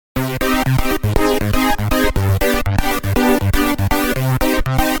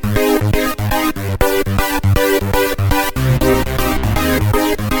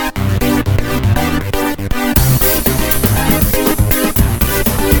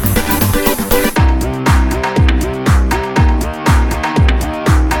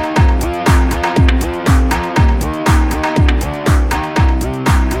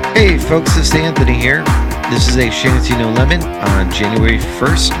folks, it's Anthony here. This is a Shanty No Lemon on January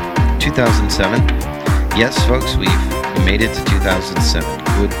 1st, 2007. Yes, folks, we made it to 2007.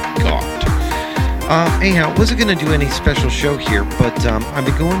 Good God. Anyhow, wasn't going to do any special show here, but I've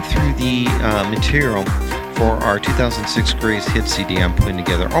been going through the material for our 2006 Greatest Hits CD I'm putting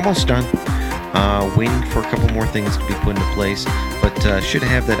together. Almost done. Waiting for a couple more things to be put into place, but should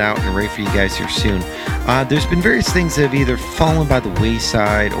have that out and ready for you guys here soon. There's been various things that have either fallen by the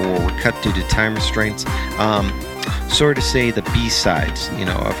wayside or were cut due to time restraints. Sort of say the B-sides,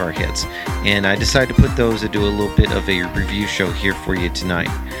 of our hits. And I decided to put those and do a little bit of a review show here for you tonight.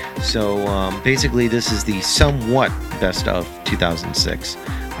 So basically this is the somewhat best of 2006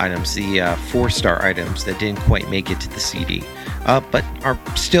 items, the 4-star items that didn't quite make it to the CD. But are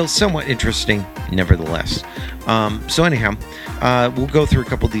still somewhat interesting nevertheless. So anyhow, we'll go through a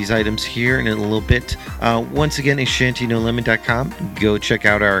couple of these items here in a little bit. Once again, ShantyNoLemon.com. Go check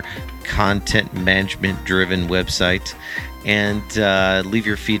out our content management driven website and leave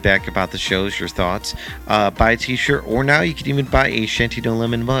your feedback about the shows, your thoughts. Buy a t-shirt, or now you can even buy a Shanty No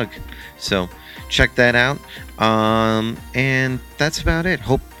Lemon mug. So check that out. And that's about it.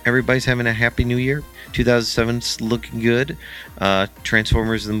 Hope everybody's having a happy new year. 2007's looking good.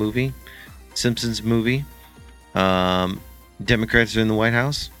 Transformers the movie, Simpsons movie, Democrats are in the White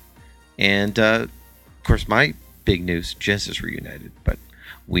House, and of course my big news, Genesis reunited, but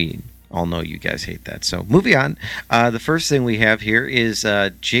we all know you guys hate that, so moving on. The first thing we have here is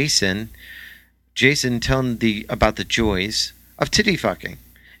Jason telling about the joys of titty fucking,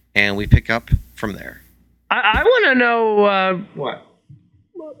 and we pick up from there. I want to know What?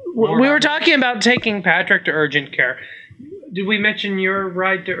 We were talking about taking Patrick to urgent care. Did we mention your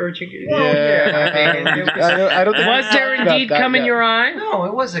ride to urgent care? Yeah, I don't think Was there indeed cum in your eye? No,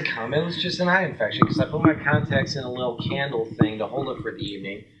 it wasn't cum. It was just an eye infection because I put my contacts in a little candle thing to hold it for the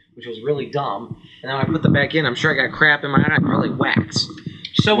evening, which was really dumb. And then when I put them back in, I'm sure I got crap in my eye. I probably wax.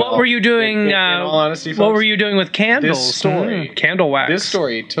 So what were you doing? In all honesty, folks, what were you doing with candles? This story, candle wax. This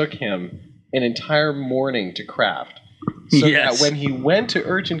story took him an entire morning to craft. So Yes. that when he went to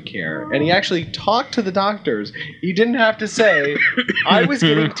urgent care and he actually talked to the doctors, he didn't have to say, I was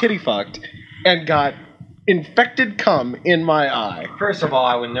getting titty fucked and got infected cum in my eye. First of all,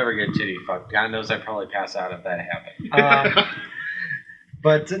 I would never get titty fucked. God knows I'd probably pass out if that happened.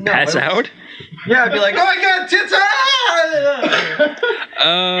 But no, Pass out? Yeah, I'd be like, oh my god, tits!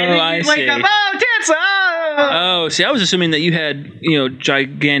 Oh, I see. Oh, tits! Oh, see, I was assuming that you had,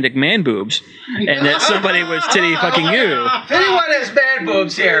 gigantic man boobs, and that somebody was titty fucking you. If anyone has man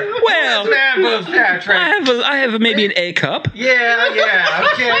boobs here, Well, who has man boobs, Patrick? I have maybe an A cup. Yeah,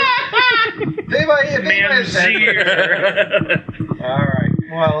 okay. If anybody has man boobs. All right.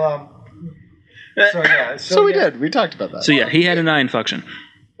 Well, So we did. We talked about that. So yeah, he had an eye infection.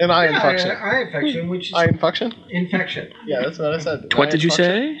 An eye infection. Eye infection, which is Eye infection? infection. Yeah, that's what I said. What Eye did you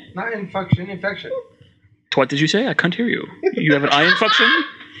infection. say? Not infection, infection. What did you say? I can't hear you. You have an eye infection?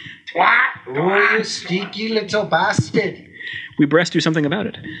 Twat! Oh, you sneaky little bastard. We breast do something about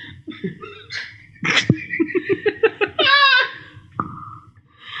it.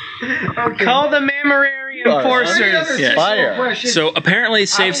 Okay. Call the mammary enforcers. Yes. Fire. So apparently,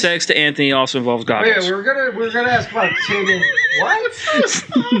 safe sex to Anthony also involves goggles. Wait, we're gonna ask about Tim and what?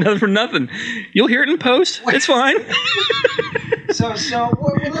 Nothing for nothing. You'll hear it in post. It's fine. Let's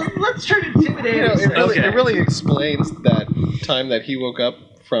turn to Tim and Andy. It really explains that time that he woke up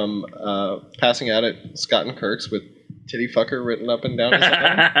from passing out at Scott and Kirk's with titty fucker written up and down his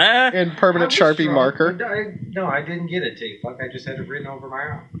arm in permanent Sharpie marker. I didn't get a titty fuck. I just had it written over my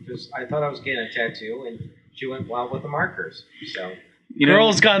arm. Because I thought I was getting a tattoo, and she went wild with the markers. So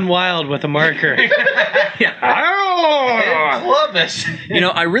Girls gone wild with a marker. Columbus.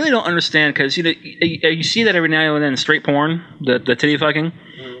 I really don't understand because you see that every now and then in straight porn, the titty fucking.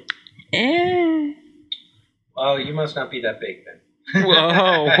 Oh, you must not be that big then.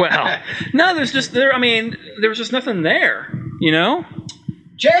 Oh well, no. There's just nothing there.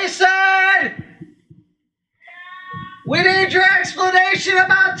 Jason, we need your explanation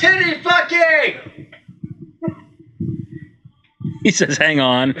about titty fucking. He says, "Hang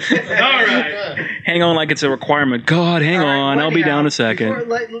on." All right. Hang on, like it's a requirement. God, hang on. I'll be down a second.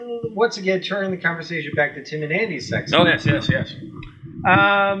 Once again, turning the conversation back to Tim and Andy's sex. Oh yes.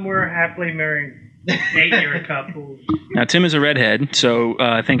 We're happily married 8-year couple. Now Tim is a redhead, so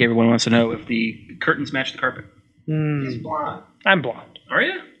I think everyone wants to know if the curtains match the carpet. He's blonde. I'm blonde. Are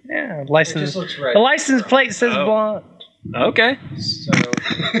you? Yeah, It license. just looks right. The license plate says blonde. Okay. So,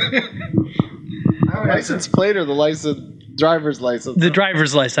 License plate or the driver's license? The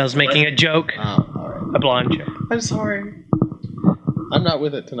driver's license. I was making a joke. Oh, all right. A blonde joke. I'm sorry. I'm not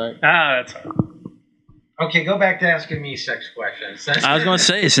with it tonight. That's all right. Okay, go back to asking me sex questions. I was going to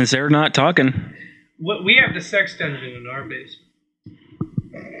say, since they're not talking. We have the sex dungeon in our base.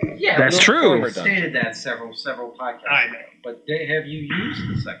 Yeah, That's true. We've stated that several podcasts. I know. But have you used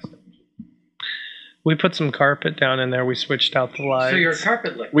the sex dungeon? We put some carpet down in there. We switched out the lights. So you're a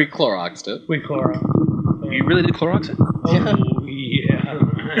carpet licker. We Cloroxed it. We Clorox. You really did Clorox it? Oh, yeah.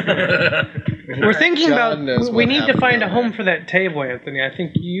 We're thinking John knows about. We what need to happened find a down home there. for that table, Anthony. I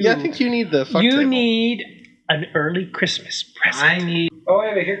think you. Yeah, I think you need the fuck You table. need an early Christmas present. I need. Oh,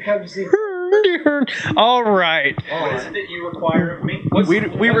 wait, here comes the. All right. What is it that you require of me?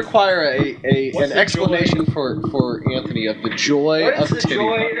 We require What's an the explanation for Anthony of the joy What of is the titty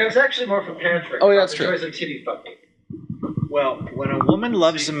joy? fucking. It was actually more for Patrick. Oh, yeah, that's The true. joys of titty fucking. Well, when a woman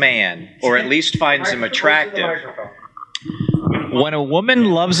loves a man, or at least finds him attractive, when a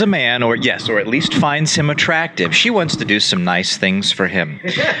woman loves a man, or at least finds him attractive, she wants to do some nice things for him.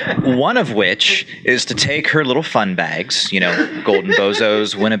 One of which is to take her little fun bags, golden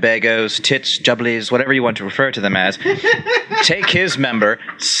bozos, Winnebagos, tits, jubblies, whatever you want to refer to them as, take his member,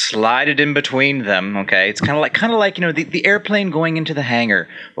 slide it in between them, okay? It's kind of like the airplane going into the hangar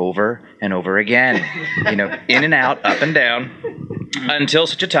over and over again, in and out, up and down, until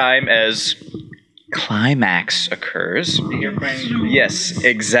such a time as climax occurs. The airplane. Yes,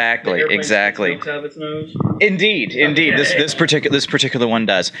 exactly. Out of its nose. Indeed. This particular one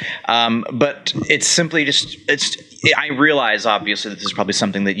does. But it's simply I realize obviously that this is probably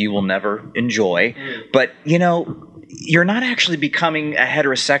something that you will never enjoy, but you're not actually becoming a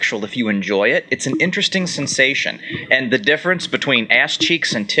heterosexual if you enjoy it. It's an interesting sensation, and the difference between ass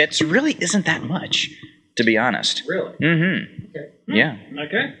cheeks and tits really isn't that much, to be honest. Really? Mm-hmm. Okay. Yeah.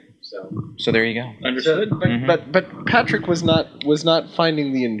 Okay. So there you go. Understood. But Patrick was not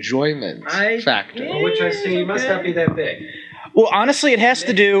finding the enjoyment factor. Which I see you must not be that big. Well, honestly, it has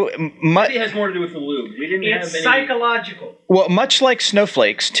to do. Maybe it has more to do with the lube. We didn't have It's any. psychological. Well, much like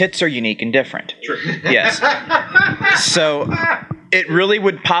snowflakes, tits are unique and different. True. Yes. So it really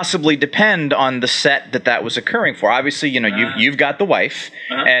would possibly depend on the set that was occurring for. Obviously, you've got the wife,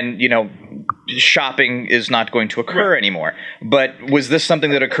 and shopping is not going to occur anymore. But was this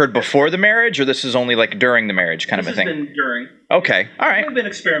something that occurred before the marriage, or this is only like during the marriage kind of a thing? This has been during. Okay. All right. We've been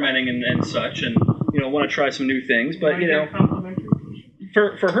experimenting and such, and want to try some new things, but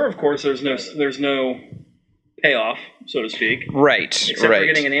for her, of course, there's no payoff, so to speak. Right. Except for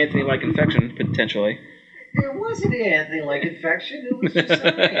getting an Anthony-like infection potentially. It wasn't anything like infection. It was just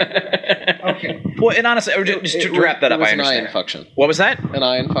okay. Well, and honestly, just to wrap that up, I It was an eye understand. infection. What was that? An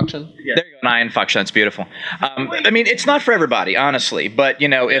eye infection? Yeah. There you go. An eye infection. That's beautiful. It's not for everybody, honestly. But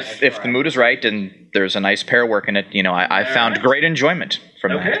if the mood is right and there's a nice pair working it, I found great enjoyment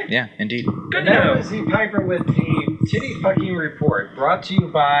from that. Yeah, indeed. Good That to was the Piper with the Titty Fucking Report, brought to you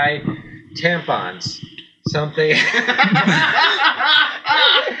by tampons. Something.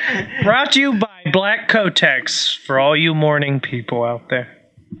 Brought to you by Black Kotex for all you morning people out there.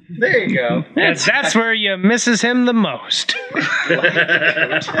 There you go. That's where you misses him the most.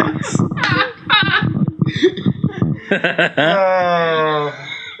 Oh,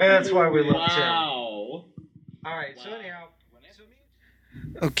 that's why we love Tim. All right, so anyhow.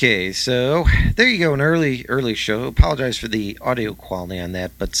 Okay, so there you go, an early show. Apologize for the audio quality on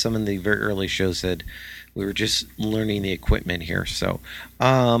that, but some of the very early shows said we were just learning the equipment here. So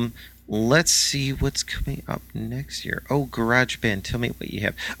let's see what's coming up next year. Oh, GarageBand, tell me what you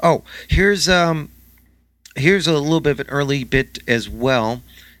have. Oh, here's a little bit of an early bit as well.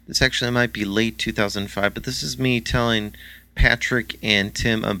 This actually might be late 2005, but this is me telling Patrick and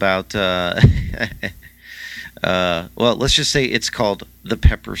Tim about well, let's just say it's called The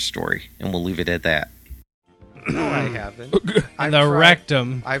Pepper Story, and we'll leave it at that. No, I haven't. The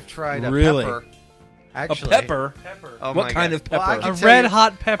rectum. I've tried a Really? pepper. Actually, pepper? Oh What my kind God. of pepper? Well, I can A tell red you-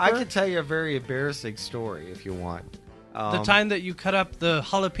 hot pepper. I can tell you a very embarrassing story if you want. The time that you cut up the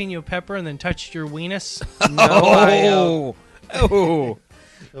jalapeno pepper and then touched your weenus. No, I, Oh,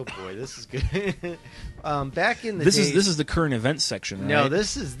 oh boy, this is good. Back in the this days, is the current events section, right? no,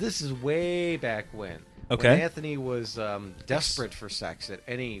 this is way back when. Okay. When Anthony was desperate for sex at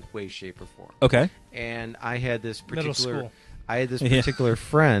any way, shape, or form. Okay. And I had this Middle particular, school. Yeah. particular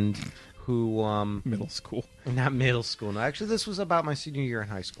friend who Middle school. not middle school. No, actually, this was about my senior year in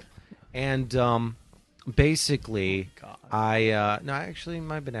high school, and basically, I actually it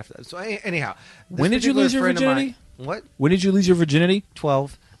might have been after that. So anyhow, this When did you particular lose your friend of mine- virginity? What? When did you lose your virginity?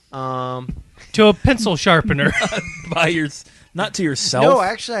 12. To a pencil sharpener. Not to yourself. No,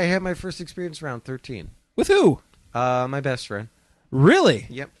 actually, I had my first experience around 13. With who? My best friend. Really?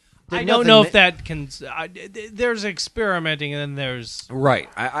 Yep. I don't know if that can. There's experimenting, and then there's Right.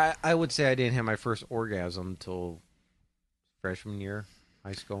 I would say I didn't have my first orgasm until freshman year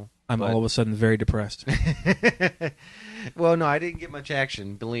high school. I'm all of a sudden very depressed. Well, no, I didn't get much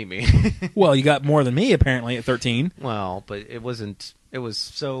action. Believe me. Well, you got more than me apparently at 13. Well, but it wasn't. It was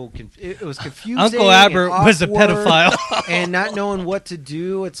so. It was confusing. Uncle Albert and was a awkward, pedophile. and not knowing what to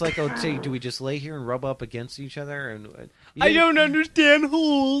do. It's like, oh, say, do we just lay here and rub up against each other? And I don't understand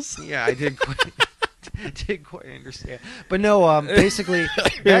holes. Yeah, I did. Didn't quite understand, but no. Basically,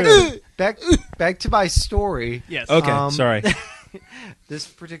 back to my story. Yes. Okay, sorry. This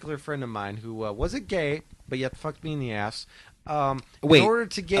particular friend of mine who wasn't gay, but yet fucked me in the ass. Wait. In order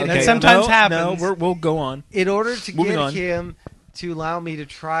to get Okay, That sometimes no, happens. No, we'll go on. in order to Moving get on. him to allow me to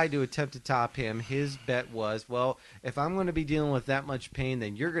try to attempt to top him, his bet was, well, if I'm going to be dealing with that much pain,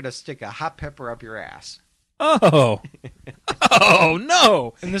 then you're going to stick a hot pepper up your ass. Oh. Oh,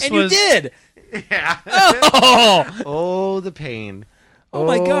 no. And this you was- did. Yeah. Oh. Oh, the pain. Oh,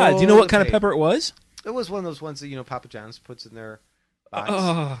 my God. Do you know what the kind of pain. pepper it was? It was one of those ones that Papa John's puts in their box.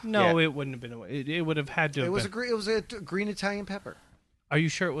 Oh. No, it wouldn't have been. It would have had to. It Have was been. it was a green Italian pepper. Are you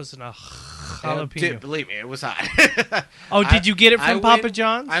sure it wasn't a jalapeno? Dude, believe me, it was hot. Oh, did you get it from I Papa went-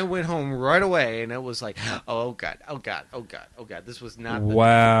 John's? I went home right away, and it was like, oh god, oh god, oh god, oh god. This was not.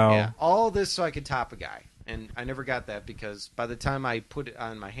 Wow. Yeah, all this so I could top a guy, and I never got that because by the time I put it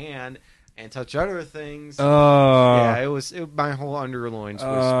on my hand and touch other things, yeah, it was my whole underloins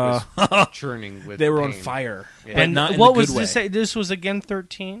was churning with. They were on pain. fire. Yeah. But and not in what the was good way. this? This was again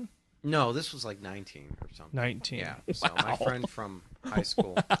 13, No, this was like 19 or something. 19. Yeah. So my friend from high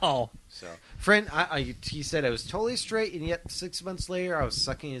school. Wow. So friend, he said I was totally straight, and yet 6 months later I was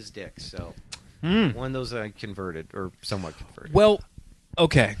sucking his dick. So one of those I converted or somewhat converted. Well,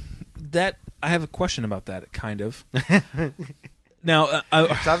 okay. That I have a question about that, kind of. Now,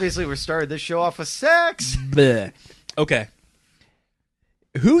 It's obviously we're starting this show off with sex. bleh. Okay.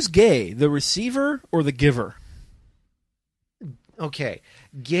 Who's gay, the receiver or the giver? Okay,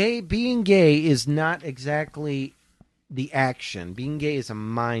 being gay is not exactly the action. Being gay is a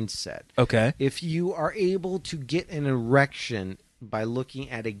mindset. Okay. If you are able to get an erection by looking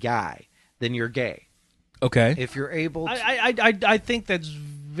at a guy, then you're gay. Okay. If you're able to... I think that's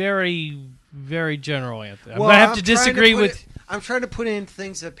very, very general, Anthony. I'm Well, going to have I'm to trying disagree put with... it- I'm trying to put in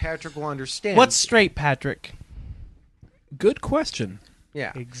things that Patrick will understand. What's straight, Patrick? Good question.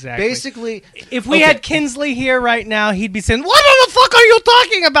 Yeah. Exactly. Basically... If we Okay. had Kinsley here right now, he'd be saying, "What the fuck are you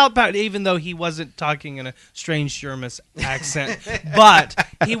talking about?" Even though he wasn't talking in a strange German accent, but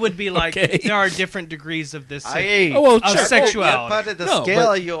he would be like, Okay. "There are different degrees of this." Hey, Oh, well, Of sure. sexuality. Part of the No, scale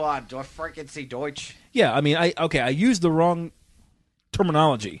but- you are. Do I freaking see Deutsch? Yeah, I mean, I used the wrong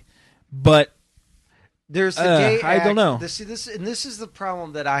terminology, but There's the gay I don't act. know. This is the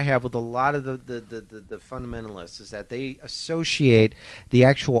problem that I have with a lot of the fundamentalists is that they associate the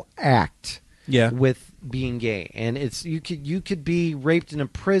actual act yeah, with being gay, and it's you could be raped in a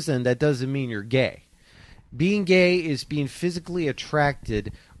prison. That doesn't mean you're gay. Being gay is being physically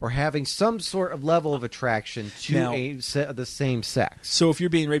attracted or having some sort of level of attraction to Now- the same sex. So if you're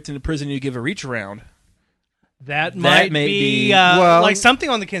being raped in a prison, you give a reach around. That might may be, be- well- like something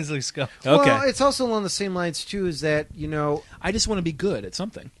on the Kinsley scale. Okay. Well, it's also along the same lines too. Is that I just want to be good at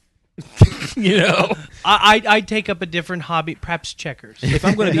something. You know, I'd take up a different hobby, perhaps checkers. if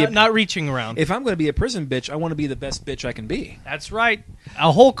I'm going to be not reaching around. if I'm going to be a prison bitch, I want to be the best bitch I can be. That's right.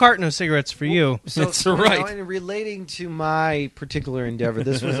 A whole carton of cigarettes for you. That's right. And relating to my particular endeavor,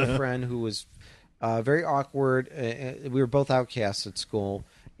 this was a friend who was very awkward. We were both outcasts at school,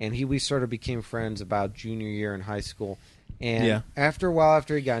 and we sort of became friends about junior year in high school. And Yeah. after a while,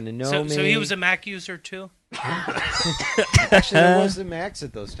 after he got to know me, So he was a Mac user too. actually it wasn't Max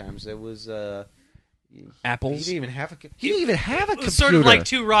at those times. It was he Apples. didn't even have a It computer. was sort of like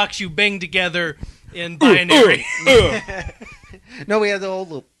two rocks you bang together in binary. No, we had the old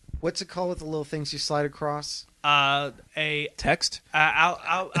little. What's it called with the little things you slide across? A Text.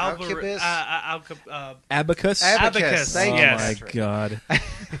 Alcubus? Abacus. Abacus. Thank Oh you. my god!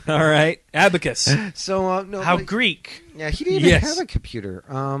 All right, abacus. So no, how but- Greek. Yeah, he didn't even Yes. have a computer.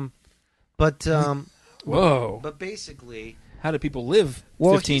 But Whoa! basically, How did people live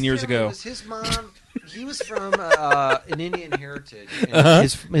well, 15 years his family ago? was his mom. He was from an Indian heritage. And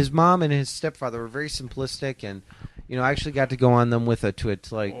his mom and his stepfather were very simplistic, and I actually got to go on them with to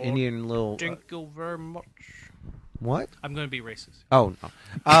like Indian little Thank you very much. what? I'm going to be racist. Oh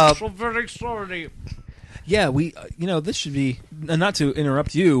no. So very sorry. Yeah, we. This should be not to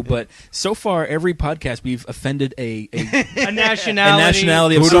interrupt you, but so far every podcast we've offended a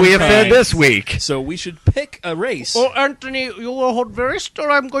nationality. Of Who do some we offend kind. this week? So we should pick a race. Oh, Anthony, you will hold very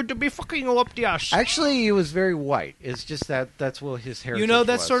still. I'm going to be fucking you up the ass. Actually, he was very white. It's just that's what his heritage That's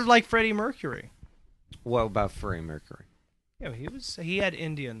was. sort of like Freddie Mercury. What about Freddie Mercury? Yeah, he had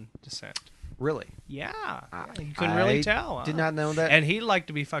Indian descent. Really? Yeah, you couldn't really tell. Huh? Did not know that. And he liked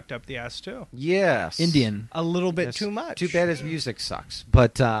to be fucked up the ass too. Yes. Indian. A little bit Yes. too much. Too bad his music sucks.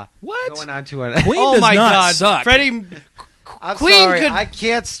 But What? going on to it. Queen Oh does my not God, suck. Freddie. I'm Queen sorry, could- I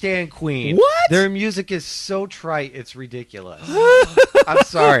can't stand Queen. What? Their music is so trite, it's ridiculous. I'm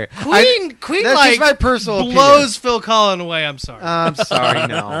sorry. Queen that's like just my personal blows Phil Collins away. I'm sorry. I'm sorry,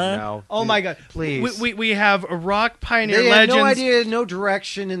 no. Oh my God! Please. We have a rock pioneer They had legends. no idea, no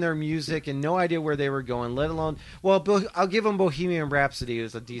direction in their music, and no idea where they were going. Let alone, I'll give them Bohemian Rhapsody. It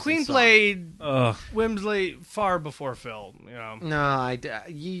was a decent Queen song. played Ugh. Wembley far before Phil. No,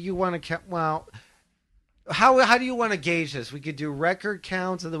 you want to well, how do you want to gauge this? We could do record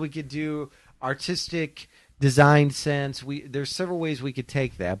counts, and then we could do artistic design sense. There's several ways we could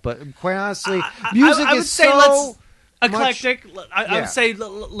take that, but quite honestly, music I would is say so let's much- eclectic. I Yeah. would say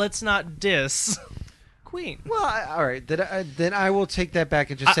let's not diss Queen. Well, all right, then I will take that back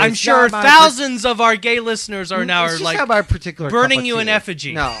and just say I'm it's sure not my thousands of our gay listeners are now it's just like not my particular burning cup of you in tea.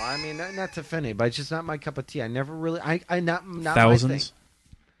 effigy. No, I mean not to offend anybody, it's just not my cup of tea. I never really, I not my Thousands,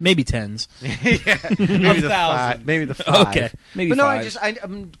 maybe tens. thing. Yeah, maybe the thousands. five. Maybe the five. Okay, maybe But no,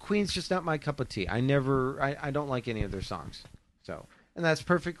 five. Queen's just not my cup of tea. I don't like any of their songs. So, and that's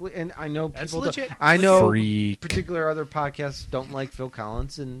perfectly. And I know That's people. legit. I know Freak. particular other podcasts don't like Phil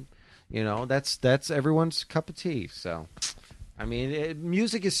Collins, and that's everyone's cup of tea. So, I mean,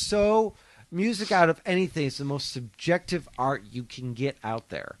 music is so. Music out of anything is the most subjective art you can get out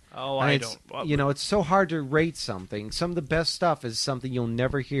there. Oh, And I it's- don't. It's so hard to rate something. Some of the best stuff is something you'll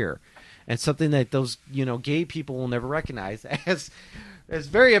never hear, and something that those gay people will never recognize. As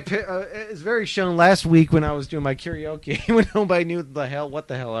very shown last week when I was doing my karaoke when nobody knew what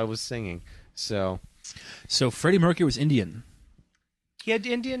the hell I was singing. So Freddie Mercury was Indian. He had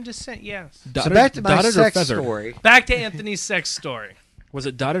Indian descent. Yes. Dotted, back to my dotted or sex feathered? story. Back to Anthony's sex story. Was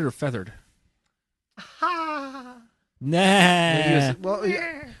it dotted or feathered? Nah.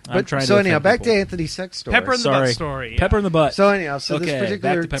 But trying so to anyhow, offend back people. to Anthony's sex story. Pepper in the Sorry. butt story. Pepper in the butt. So anyhow, Okay,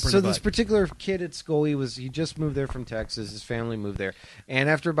 back to Pepper in the this Butt. particular kid at school, he just moved there from Texas. His family moved there, and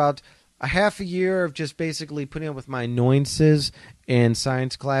after about a half a year of just basically putting up with my annoyances in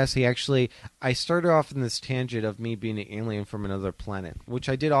science class, I started off in this tangent of me being an alien from another planet, which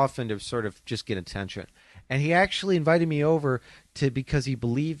I did often to sort of just get attention. And he actually invited me over because he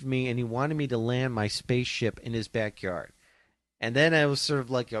believed me and he wanted me to land my spaceship in his backyard. And then I was sort of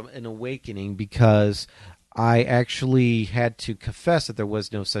like an awakening because I actually had to confess that there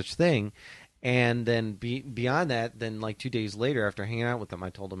was no such thing. And then beyond that, then like 2 days later, after hanging out with him, I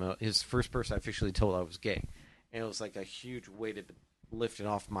told him his first person I officially told I was gay. And it was like a huge weight lifted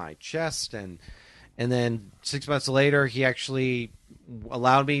off my chest. And then 6 months later, he actually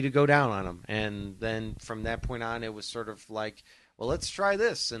allowed me to go down on him. And then from that point on, it was sort of like, well, let's try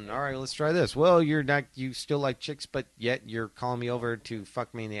this. And all right, let's try this. Well, you still like chicks, but yet you're calling me over to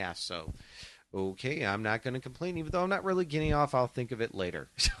fuck me in the ass. So, okay, I'm not going to complain. Even though I'm not really getting off, I'll think of it later.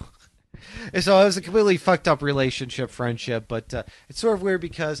 And so it was a completely fucked up friendship. But it's sort of weird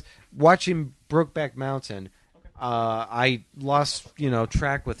because watching Brokeback Mountain, I lost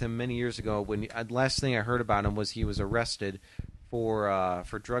track with him many years ago. When last thing I heard about him was he was arrested for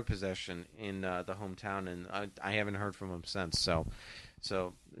drug possession in the hometown, and I haven't heard from him since. So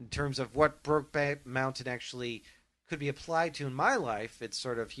in terms of what Brokeback Mountain actually could be applied to in my life, it's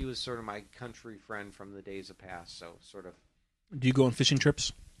sort of he was sort of my country friend from the days of past. So sort of. Do you go on fishing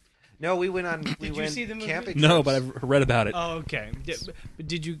trips? No, we went on. Did you see the movie? Camping No, trips. but I've read about it. Oh, okay.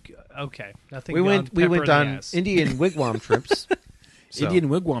 Did you? Okay. Nothing. We beyond went pepper in the on ass. Indian wigwam trips. So, Indian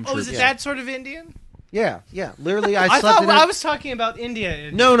wigwam Oh, trips. is it that sort of Indian? Yeah. Literally, I I slept thought in. I was talking about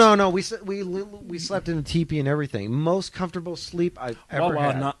India. No. We slept in a teepee and everything. Most comfortable sleep I've ever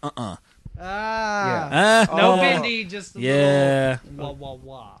had. Ah. No Oh. bindi, just a Yeah. little wah wah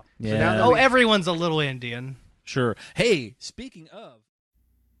wah. Yeah. now that Oh, everyone's a little Indian. Sure. Hey, speaking of.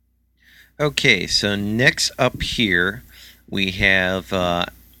 Okay, so next up here, we have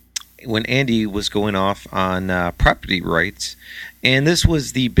when Andy was going off on property rights, and this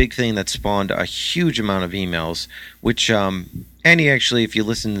was the big thing that spawned a huge amount of emails, which Andy actually, if you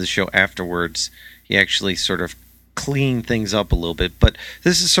listen to the show afterwards, he actually sort of cleaned things up a little bit. But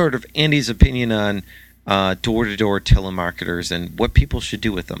this is sort of Andy's opinion on door-to-door telemarketers and what people should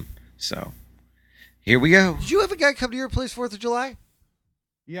do with them. So Here we go. Did you have a guy come to your place 4th of July?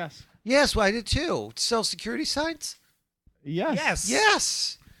 Yes. Yes, well, I did too. Sell security signs? Yes.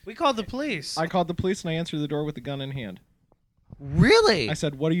 Yes. We called the police. I called the police and I answered the door with the gun in hand. Really? I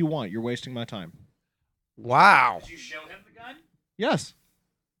said, "What do you want? You're wasting my time." Wow. Did you show him the gun? Yes.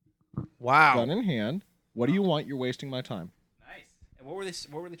 Wow. Gun in hand. What do you want? You're wasting my time. Nice. And what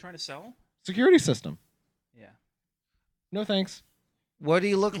were they trying to sell? Security system. Yeah. No thanks. What do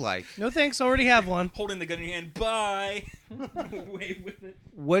you look like? No thanks, already have one. Holding the gun in your hand. Bye. Wave with it.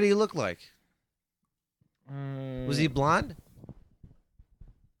 What do you look like? Was he blonde?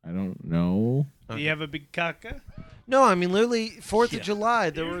 I don't know. Do you have a big caca? No, I mean literally 4th Yeah. of July.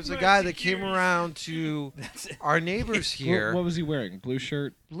 There was a guy that came around to our neighbors here. What was he wearing? Blue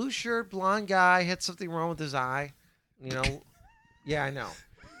shirt. Blue shirt, blonde guy, had something wrong with his eye. You know. Yeah, I know.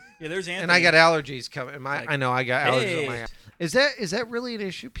 Yeah, there's Anthony. And I got allergies coming. Like, I know I got allergies on my hey. eye. Is that really an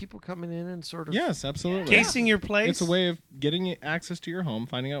issue? People coming in and sort of. Yes, absolutely. Casing your place? It's a way of getting access to your home,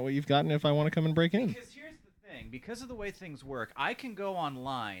 finding out what you've got, and if I want to come and break in. Because here's the thing. Because of the way things work, I can go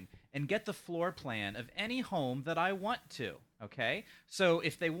online and get the floor plan of any home that I want to, okay? So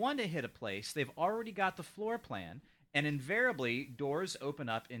if they want to hit a place, they've already got the floor plan, and invariably, doors open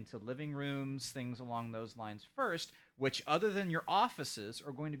up into living rooms, things along those lines first, which other than your offices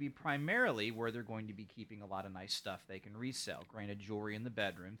are going to be primarily where they're going to be keeping a lot of nice stuff they can resell. Granted, jewelry in the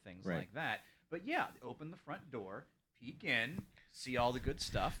bedroom, things Right. like that. But yeah, open the front door, peek in, see all the good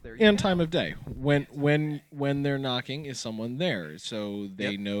stuff. There you And go. time of day. When they're knocking, is someone there? So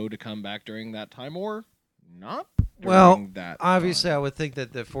they know to come back during that time or not during Well, that obviously, time. I would think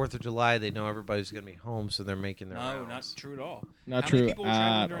that the 4th of July, they know everybody's going to be home, so they're making their No, rounds. not true at all. Not How true many people were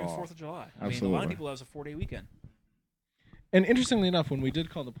traveling at during all. 4th of July? I mean, a lot Absolutely. of people have a 4-day weekend. And interestingly enough, when we did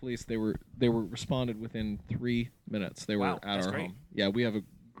call the police, they were responded within 3 minutes. They were Wow, at that's our great. home. Yeah, we have a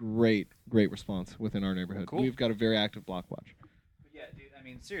great response within our neighborhood. Cool. We've got a very active block watch. Yeah, dude. I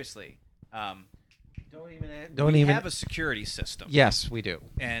mean, seriously. Don't we even. have a security system. Yes, we do.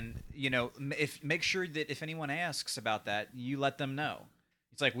 And make sure that if anyone asks about that, you let them know.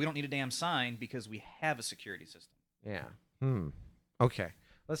 It's like we don't need a damn sign because we have a security system. Yeah. Okay.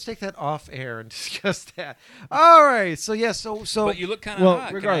 Let's take that off air and discuss that. All right. So yeah. So But you look kind of Well,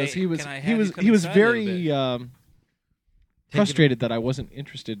 hot. regardless, Can I he was have he you was come he was inside a little very bit? frustrated that I wasn't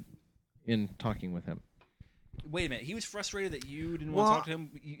interested in talking with him. Wait a minute. He was frustrated that you didn't Well, want to talk to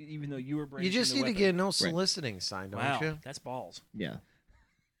him, even though you were you brandishing just the need to weapon. get a no soliciting sign, don't Wow, you? that's balls. Yeah.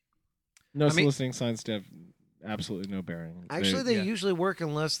 No I mean- soliciting signs have absolutely no bearing. Actually, they yeah. usually work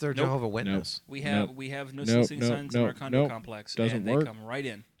unless they're Nope. Jehovah's Witness. We have Nope. we have no Nope, soliciting nope, signs in nope, our condo nope. complex, Doesn't and they work. come right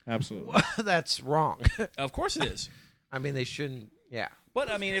in. absolutely. That's wrong. Of course it is. I mean, they shouldn't. Yeah. But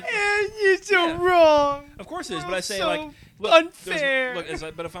I mean, if You're so Yeah. wrong. of course it is. But I say So like, look, unfair. Look, it's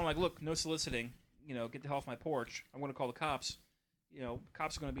like, but if I'm like, look, no soliciting. Get the hell off my porch. I'm going to call the cops.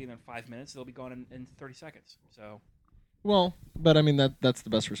 Cops are going to be in 5 minutes. They'll be gone in 30 seconds. So Well, but I mean that's the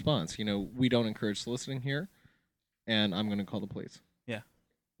best response. We don't encourage soliciting here, and I'm going to call the police. Yeah.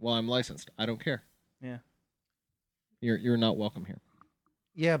 Well, I'm licensed. I don't care. Yeah. You're not welcome here.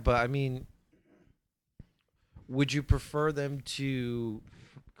 Yeah, but I mean, would you prefer them to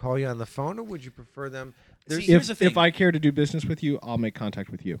call you on the phone, or would you prefer them? See, here's the If thing. I care to do business with you, I'll make contact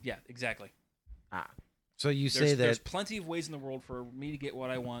with you. yeah, exactly. So you say There's that plenty of ways in the world for me to get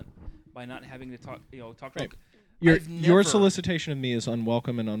what I want by not having to talk. Talk. Right. To Your I've your never- solicitation of me is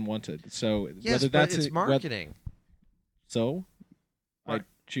unwelcome and unwanted. So yes, whether but that's it's it- marketing. I Right.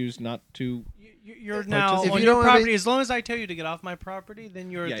 choose not to. You're now If on you your don't have property. it- as long as I tell you to get off my property,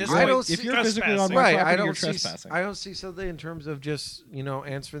 then you're Yeah, at this you're- I point don't if see- you're physically on trespassing. my Right, property, I don't you're see. trespassing. I don't see something in terms of just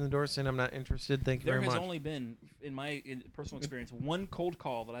answering the door saying I'm not interested. Thank you There very has much. only been, in my personal experience, one cold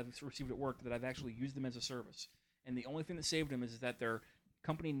call that I've received at work that I've actually used them as a service. And the only thing that saved them is that their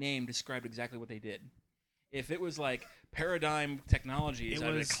company name described exactly what they did. If it was like Paradigm Technologies, It I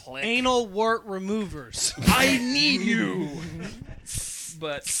would was click. anal wart removers. I need you.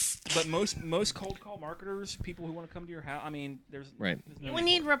 but most cold call marketers, people who want to come to your house, I mean, there's Right. there's no We need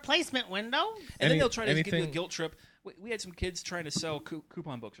need for it. replacement window. And then they'll try to give you a anything- guilt trip. We had some kids trying to sell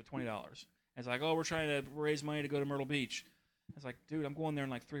coupon books for $20. It's like, oh, we're trying to raise money to go to Myrtle Beach. It's like, dude, I'm going there in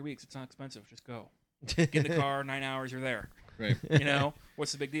like 3 weeks. It's not expensive. Just go. Get in the car, 9 hours, you're there. Right.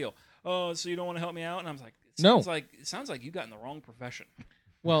 What's the big deal? Oh, so you don't want to help me out? And I was like, No. it sounds like you got in the wrong profession.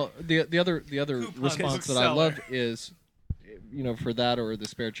 Well, the other Coupon response that I seller. love is, for that or the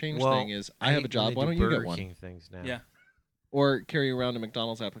spare change thing is, I have a job. Why don't you get one? King things now. Yeah. Or carry around a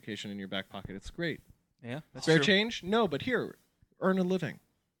McDonald's application in your back pocket. It's great. Yeah, that's Spare true. change? No, but here, earn a living.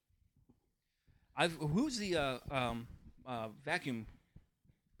 Who's the vacuum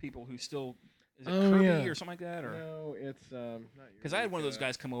people who still Is it Oh, Kirby yeah. or something like that? Or No, it's because I had one of those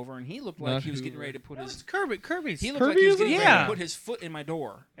guys come over and he looked Not like he was getting Hoover. ready to put No, his. it's Kirby's. He looked Kirby, like he was is it? getting ready Yeah. to put his foot in my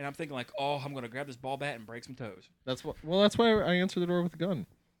door, and I'm thinking like, oh, I'm gonna grab this ball bat and break some toes. That's what. Well, that's why I answer the door with a gun.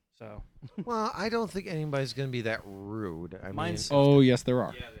 So Well, I don't think anybody's going to be that rude. I mean, Mine's- Oh yes, there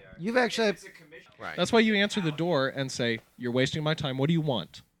are. you've actually. Right. That's why you answer the door and say, "You're wasting my time. What do you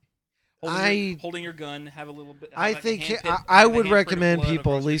want?" holding your gun, have a little bit. I have like a think hand pit- I have a would handprint of recommend blood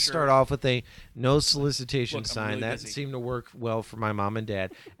people at across your least start shirt. off with a no solicitation Look, I'm sign. really That busy. seemed to work well for my mom and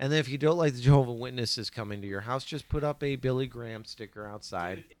dad. And then if you don't like the Jehovah's Witnesses coming to your house, just put up a Billy Graham sticker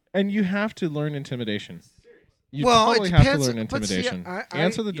outside. And you have to learn intimidation. You Well, it totally have to depends, learn but see, intimidation. I-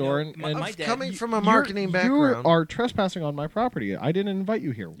 Answer the you door know, and, my- and my dad- Coming from a you're- marketing background, You are trespassing on my property. I didn't invite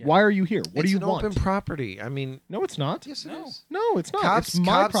you here. Why are you here? What it's do you an want? open property. I mean, No, it's not. yes, it No. is. No, it's not. Cops- it's my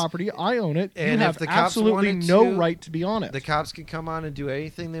cops- property. I own it. You And if have the cops absolutely wanted no to- right to be on it. The cops can come on and do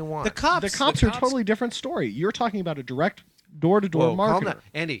anything they want. The cops. The cops are a totally different story. You're talking about a direct door-to-door Whoa, calm marketer. down,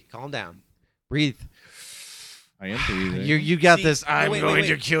 Andy. Calm down. Breathe. I am breathing. You got See, this. I'm wait, going wait.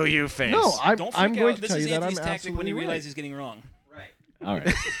 to kill you face. No, I'm Don't going freak out. to This tell is you that I'm Anthony's tactic absolutely when he right. realizes he's getting wrong. All right.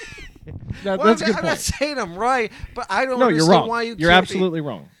 That's Well, a good I'm not point. saying I'm right, but I don't No, understand you're wrong. why you You're can't absolutely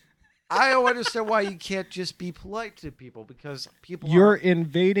wrong. I don't understand why you can't just be polite to people because people You're are.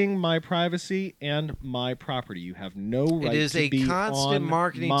 invading my privacy and my property. You have no right It is to a be constant on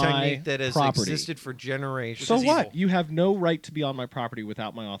marketing my technique that has property. existed for generations. So is what? evil. You have no right to be on my property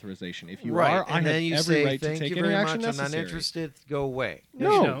without my authorization. If you right, are, and I have then you every say, right to "Thank take you any very action much. I'm not necessary. interested. Go away." No,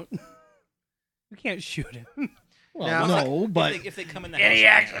 No. you don't. You can't shoot him. Well, Now- no, but if they come in the Any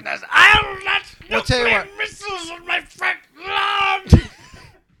house, action is. I'll not. I'll tell you what. Missiles on my front lawn.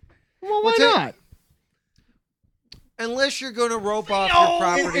 well, why tell you- not? Unless you're going to rope off No, your It,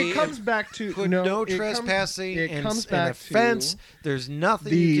 property, it comes back to put no, no it comes- trespassing it and, comes and back a fence. to There's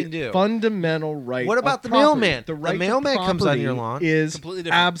nothing the you can do. fundamental right. What about of the property. mailman? The The right to mailman comes on your property lawn. Is Completely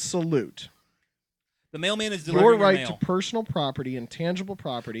different. absolute. the mailman is Your delivering your right mail. to personal property and tangible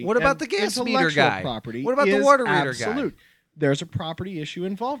property. What about and the gas meter intellectual guy? Property What about the is water reader guy? absolute. There's a property issue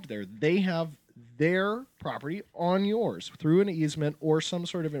involved there. They have their property on yours through an easement or some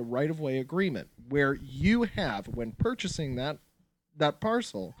sort of a right-of-way agreement where you have, when purchasing that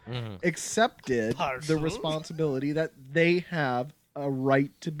parcel, accepted the Parcel? responsibility that they have a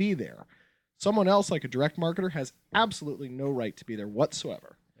right to be there. Someone else, like a direct marketer, has absolutely no right to be there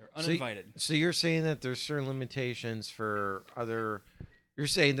whatsoever. They're uninvited. So you're saying that there's certain limitations for other. You're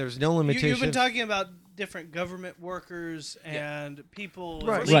saying there's no limitations. You've been talking about different government workers and people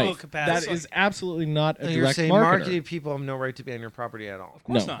Right. in legal Right. capacity. That is absolutely not a And you're direct saying marketer. marketing people have no right to be on your property at all. Of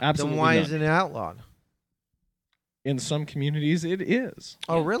course no, not. absolutely Then why not. is it outlawed? In some communities, it is.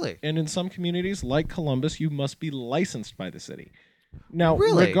 Oh, really? And in some communities, like Columbus, you must be licensed by the city. Now,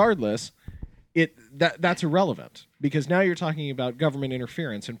 Really? regardless, that's irrelevant because now you're talking about government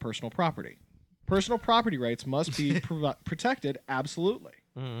interference in personal property. Personal property rights must be protected, absolutely.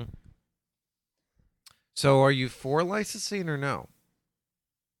 Mhm. So are you for licensing or no?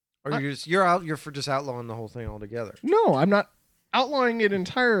 Or you're for just outlawing the whole thing altogether? No, I'm not outlawing it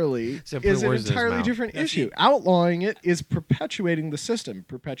entirely. Except put Is an words in his entirely mouth. different Now, issue. see- Outlawing it is perpetuating the system,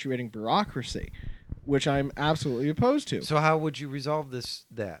 perpetuating bureaucracy, which I'm absolutely opposed to. So how would you resolve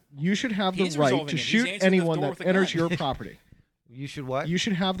that? You should have the He's right resolving to it. He's shoot answering the anyone door that with a enters gun. your property. You should what? You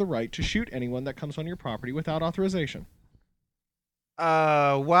should have the right to shoot anyone that comes on your property without authorization.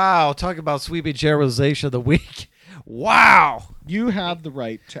 Wow. Talk about sweeping generalization of the week. Wow. You have the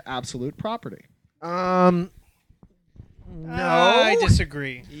right to absolute property. No. I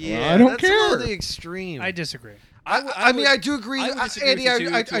disagree. Yeah, I don't that's a little care. the extreme. I disagree. I mean, I do agree. I would disagree Andy, with you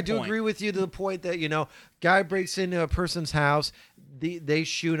to I a do point. agree with you to the point that, guy breaks into a person's house, they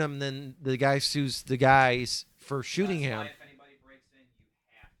shoot him, then the guy sues the guys for shooting him. If anybody breaks in,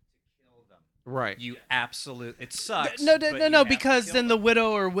 you have to kill them. Right. You absolute. It sucks. No, but you no, no, have to because kill then them. the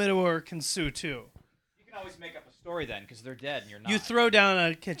widow or widower can sue too. You can always make up a story then because they're dead and you're not. You throw down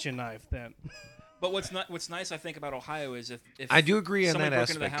a kitchen knife then. But what's nice I think about Ohio is if I do agree on somebody that broke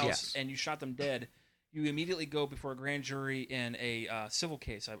into the aspect, house yes. and you shot them dead, you immediately go before a grand jury in a civil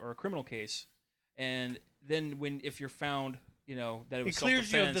case or a criminal case, and then if you're found, that it was It clears you of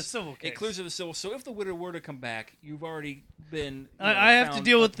self-defense, the civil case. It clears you of the civil. So if the widow were to come back, you've already been. I have to found-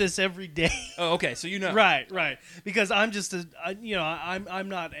 deal with this every day. Oh, okay. So Right. Because I'm just I'm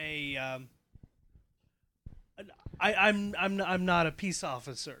not a I'm not a peace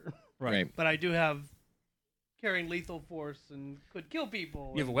officer, Right. but I do have carrying lethal force and could kill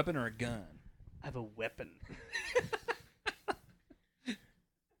people. You have a weapon or a gun. I have a weapon.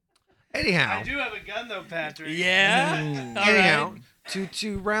 Anyhow. I do have a gun though, Patrick. Yeah. All Anyhow. right.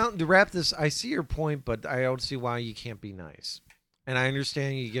 to wrap this, I see your point, but I don't see why you can't be nice. And I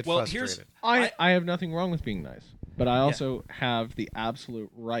understand you get frustrated. I have nothing wrong with being nice, but I also have the absolute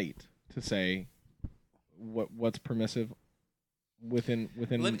right to say what's permissive within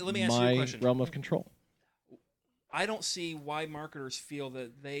Let me ask you a my question. realm of control. I don't see why marketers feel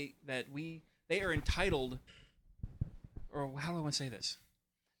that they are entitled, or how do I want to say this?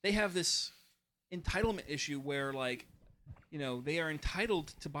 They have this entitlement issue where, like, they are entitled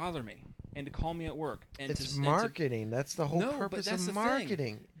to bother me and to call me at work. And It's marketing. That's the whole No, but purpose that's of the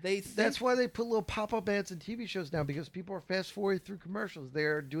marketing. thing. That's why they put little pop-up ads in TV shows now, because people are fast-forwarding through commercials.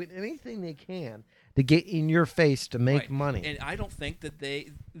 They're doing anything they can to get in your face to make money. And I don't think that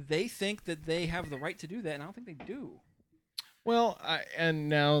they think that they have the right to do that, and I don't think they do. Well, and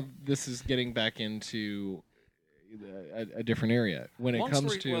now this is getting back into a different area when it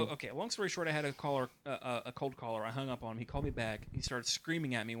comes to. Long story short, I had a caller, a cold caller. I hung up on him. He called me back. He started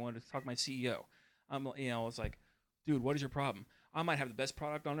screaming at me, wanted to talk to my CEO. I was like, "Dude, what is your problem? I might have the best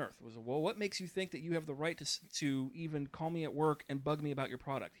product on earth." It was, well, what makes you think that you have the right to even call me at work and bug me about your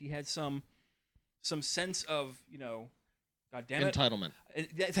product? He had some sense of, God damn it, entitlement.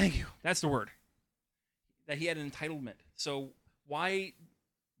 Thank you. That's the word. That he had an entitlement. So why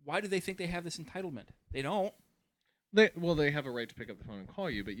do they think they have this entitlement? They don't. They have a right to pick up the phone and call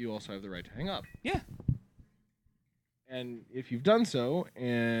you, but you also have the right to hang up. Yeah. And if you've done so,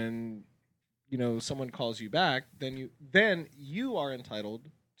 and someone calls you back, then you are entitled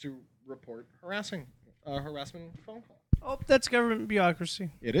to report harassment phone call. Oh, that's government bureaucracy.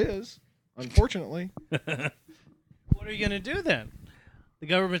 It is, unfortunately. What are you going to do then? The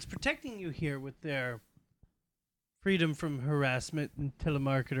government's protecting you here with their Freedom from Harassment and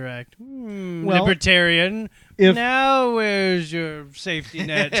Telemarketer Act. Well, libertarian. Now where's your safety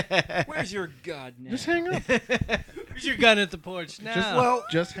net? Where's your God net? Just hang up. Where's your gun at the porch now?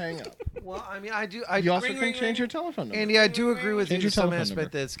 Just hang up. Well, I mean, I do. You also can change your telephone number. Andy, I do agree with you Change to your some telephone aspect number.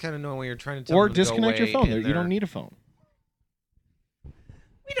 that it's kind of annoying when you're trying to tell Or them to go disconnect your away phone. and You don't they're- need a phone.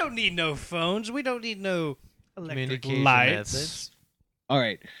 We don't need no phones. We don't need no electric Communication lights. methods. All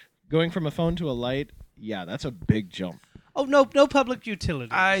right. Going from a phone to a light, yeah, that's a big jump. Oh, no public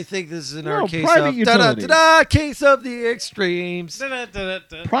utilities. I think this is No, our case private of utilities. case of the extremes.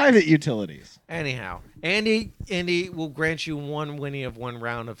 Private utilities. Anyhow, Andy will grant you one winning of one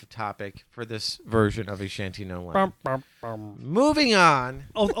round of a topic for this version of a Shanty No Limit. Moving on.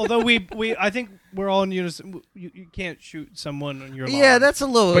 Although I think we're all in unison. You can't shoot someone on your lawn. Yeah, that's a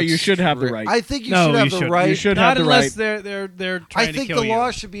little. But you should have the right. I think you No, should have you the shouldn't. right. You should Not have the unless right. they're trying I to think kill the you.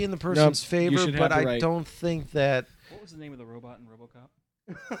 law should be in the person's you favor, should but have the I right. don't think that. What was the name of the robot in RoboCop?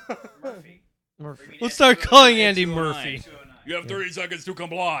 Murphy. Let's start calling Andy Murphy. You have 30 seconds to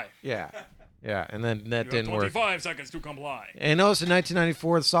comply. Yeah, and then that didn't work. 25 seconds to comply. And notice in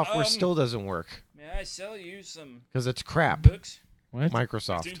 1994, the software still doesn't work May I sell you some because it's crap. books? What?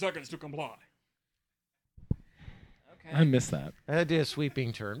 Microsoft. 15 seconds to comply. Okay. I missed that. I did a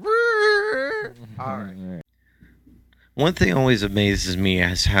sweeping turn. All right. One thing always amazes me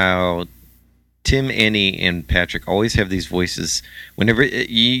is how Tim, Annie, and Patrick always have these voices. Whenever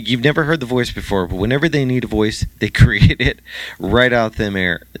you've never heard the voice before, but whenever they need a voice, they create it right out them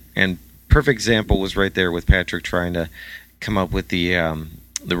air. And perfect example was right there with Patrick trying to come up with the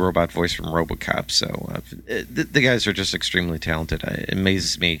robot voice from RoboCop. So the guys are just extremely talented. It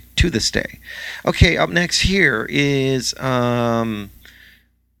amazes me to this day. Okay, up next here is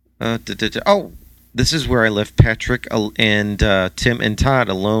this is where I left Patrick and Tim and Todd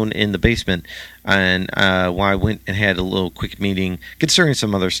alone in the basement, and while I went and had a little quick meeting concerning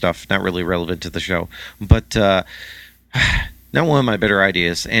some other stuff, not really relevant to the show, but not one of my better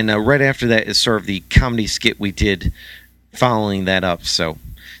ideas. And right after that is sort of the comedy skit we did following that up. So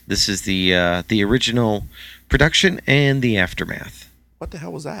this is the original production and the aftermath. What the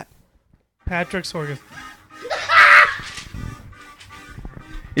hell was that? Patrick Sorgan.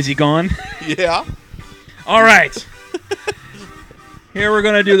 Is he gone? Yeah. All right. Here we're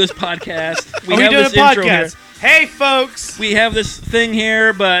gonna do this podcast. We have doing this a intro podcast. Hey, folks. We have this thing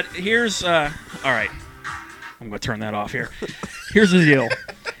here, but here's all right. I'm gonna turn that off here. Here's the deal.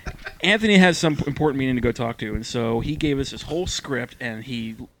 Anthony has some important meeting to go talk to, and so he gave us his whole script, and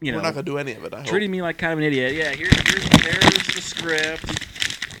he, We're not gonna do any of it. I hope. treated me like kind of an idiot. Yeah, there's the script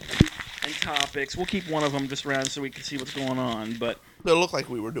and topics. We'll keep one of them just around so we can see what's going on. But It looked like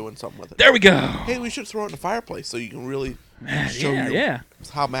we were doing something with it. there we go. Hey, we should throw it in the fireplace so you can really show Yeah.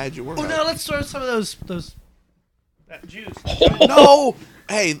 how mad you were. Oh no, let's throw some of those that juice. No!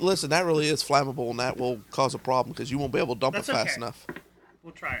 Hey, listen, that really is flammable, and that will cause a problem because you won't be able to dump That's it fast okay. enough.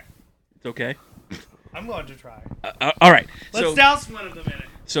 We'll try it. It's okay. I'm going to try. All right. Let's douse one of them in it.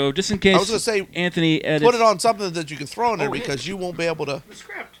 So just in case, I was going to say, Anthony edits, put it on something that you can throw in there Oh, because you won't be able to. The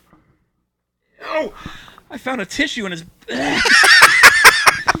script. Oh, I found a tissue in his.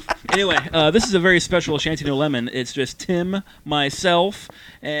 Anyway, this is a very special Shanty No Lemon. It's just Tim, myself,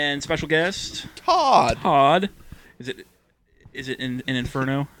 and special guest Todd. Todd. Is it in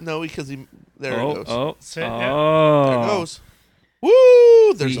Inferno? No, because there it goes. Oh, Sit down. There it oh! goes.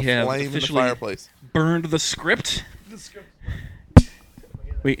 Woo! There's We a have flame in the officially fireplace. Burned the script. The script.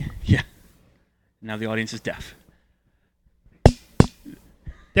 Wait, yeah. Now the audience is deaf.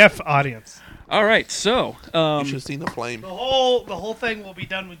 Deaf audience. All right, so You should have seen the flame. The whole thing will be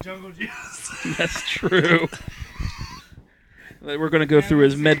done with Jungle Juice. that's true. We're going to go through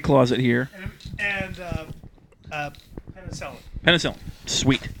his med closet here. and penicillin. Penicillin.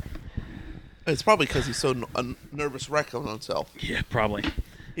 Sweet. It's probably because he's so a nervous wreck on himself. Yeah, probably.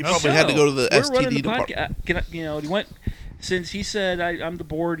 He probably had to go to the we're running STD the department. podcast. Can I, do you want? Since he said I'm the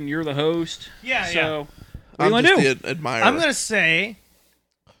board and you're the host. Yeah, so yeah. What do you I'm want just to do? the admirer. I'm going to say,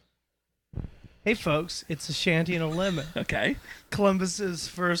 hey, folks, it's a Shanty and a Lemon. Okay. Columbus's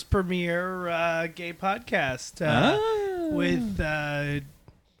first premiere gay podcast with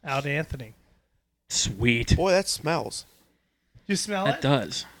Out Anthony. Sweet. Boy, that smells. You smell That it?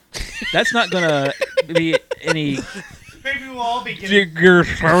 does. That's not gonna be any. Maybe we'll all be getting...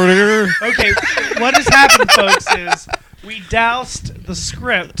 That Okay, what has happened, folks, is we doused the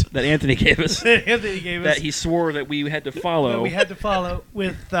script Anthony gave us. that Anthony gave us That he swore that we had to follow. that we had to follow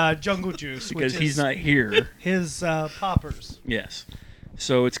with Jungle Juice, because which he's is not here. his poppers. Yes.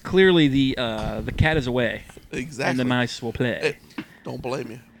 So it's clearly the cat is away Exactly. and the mice will play. Don't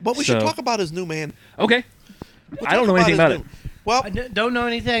blame you. But we should So- talk about his new man. Okay. We'll I don't talk know anything his about new- it. Well, Don't know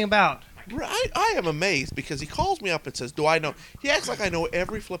anything about. I am amazed because he calls me up and says, "Do I know?" He acts like I know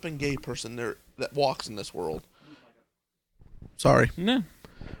every flipping gay person there that walks in this world. Sorry, No,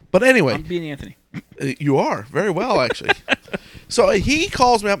 but anyway, I'm being Anthony. you are very well actually. So he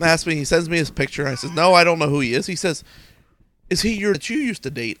calls me up and asks me. He sends me his picture. I says, "No, I don't know who he is." He says, "Is he that you used to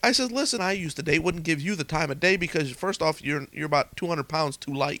date?" I says, "Listen, I used to date. Wouldn't give you the time of day because first off, you're about 200 pounds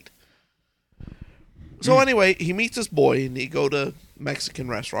too light." So anyway, he meets this boy and he go to Mexican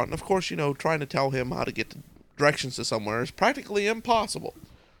restaurant. And of course, trying to tell him how to get directions to somewhere is practically impossible.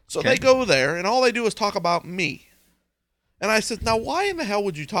 So they go there and all they do is talk about me. And I said, "Now why in the hell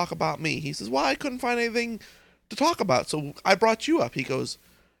would you talk about me?" He says, "Well, I couldn't find anything to talk about, so I brought you up." He goes,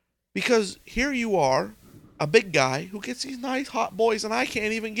 "Because here you are, a big guy who gets these nice hot boys and I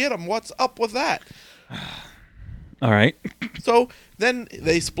can't even get them. What's up with that?" All right. So then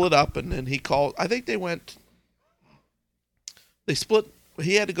they split up, and then he called. I think they split.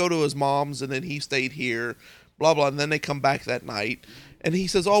 He had to go to his mom's, and then he stayed here, blah, blah. And then they come back that night, and he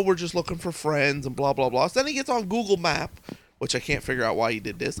says, "Oh, we're just looking for friends," and blah, blah, blah. So then he gets on Google Map, which I can't figure out why he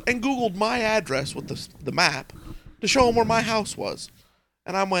did this, and Googled my address with the map to show him where my house was.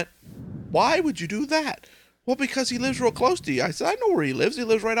 And I went, "Why would you do that?" "Well, because he lives real close to you." I said, "I know where he lives. He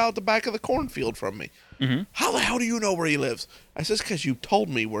lives right out the back of the cornfield from me." Mm-hmm. "How the hell do you know where he lives?" I says, "Because you told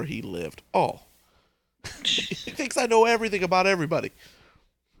me where he lived." Oh. He thinks I know everything about everybody.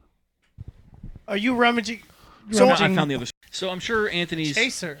 Are you rummaging? So I found the other. So I'm sure Anthony's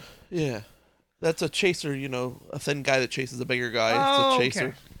Chaser. Yeah. That's a chaser, a thin guy that chases a bigger guy. Oh, It's a chaser.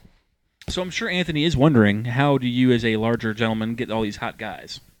 okay. So I'm sure Anthony is wondering, how do you, as a larger gentleman, get all these hot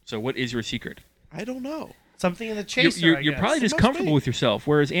guys? So what is your secret? I don't know. Something in the chaser. You're I probably guess. just comfortable with yourself,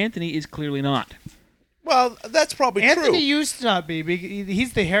 whereas Anthony is clearly not. Well, that's probably Anthony true. used to not be.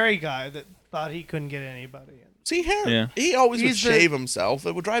 He's the hairy guy that thought he couldn't get anybody. See, Yeah. he always would He's the- shave himself.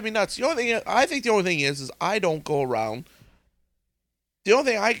 It would drive me nuts. The only thing I think is I don't go around. The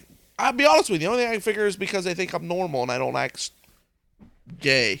only thing I'll be honest with you, the only thing I can figure is because they think I'm normal and I don't act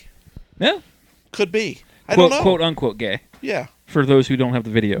gay. Yeah. Could be. I Quote, don't know. quote unquote gay. Yeah. For those who don't have the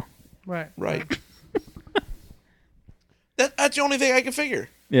video. Right. Right. That's the only thing I can figure.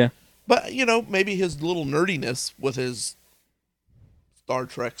 Yeah. But, maybe his little nerdiness with his Star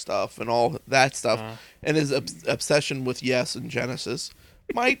Trek stuff and all that stuff and his obsession with Yes and Genesis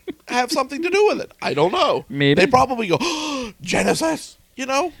might have something to do with it. I don't know. Maybe. They probably go, "Oh, Genesis!"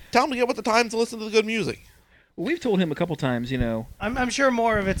 Tell him to get with the times to listen to the good music. Well, we've told him a couple times, I'm sure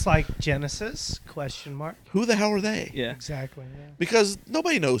more of it's like Genesis ? Who the hell are they? Yeah. Exactly. Yeah. Because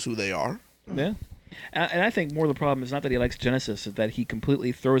nobody knows who they are. Yeah. And I think more the problem is not that he likes Genesis, is that he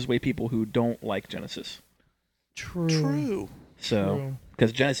completely throws away people who don't like Genesis. True. So,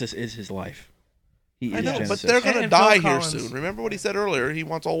 because Genesis is his life. He I is know, Genesis. but they're going to And Phil die here Collins. soon. Remember what he said earlier? He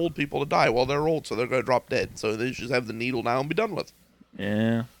wants old people to die. Well, they're old, so they're going to drop dead. So they just have the needle now and be done with.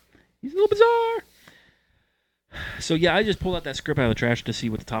 Yeah. He's a little bizarre. So yeah, I just pulled out that script out of the trash to see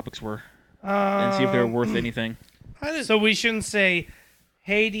what the topics were and see if they were worth anything. So we shouldn't say,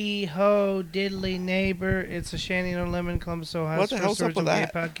 "Hey ho, diddly neighbor." It's a Shanty No Lemon, Columbus, Ohio. What the hell's up with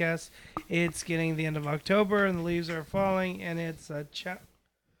that? Podcast. It's getting the end of October and the leaves are falling, and it's a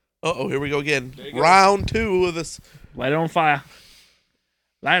Uh-oh, here we go again. Round 2 of this. Light it on fire.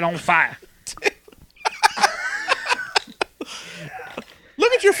 Light it on fire.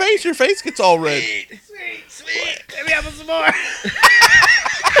 Look at your face. Your face gets all red. Sweet. Let me have some more.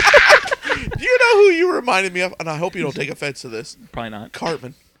 Do you know who you reminded me of? And I hope you don't take offense to this. Probably not.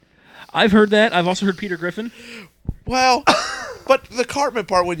 Cartman. I've heard that. I've also heard Peter Griffin. Well, but the Cartman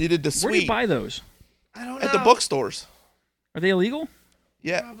part when you did the Where do you sweet buy those? I don't know. at the bookstores. Are they illegal?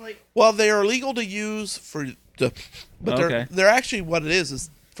 Yeah. Probably. Well, they are illegal to use but Okay. they're actually what it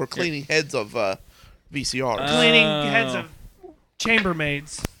is for cleaning heads of VCRs. Cleaning heads of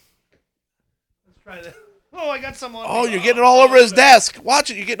chambermaids. Let's try that. Oh, I got some on. Oh, you're getting it all over his desk. Watch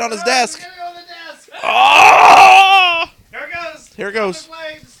it. You're getting on his desk. Get it on the desk. Oh! Here it goes. Here it goes. Other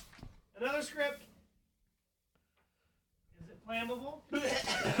flames. Another script. Is it flammable?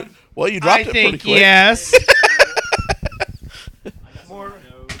 Well, you dropped I it pretty think quick. yes. More.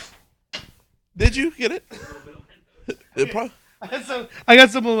 Did you get it? I got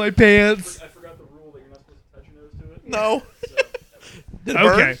some on my pants. I forgot the rule that you're not supposed to touch your nose to it. No. Did it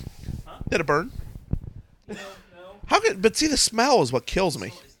burn? Okay. Did it burn? No. How could? But see, the smell is what kills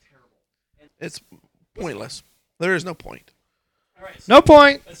me. It's pointless. There is no point. All right. No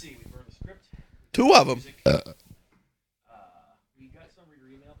point. Let's see. We burned the script. 2 of them. We got some of your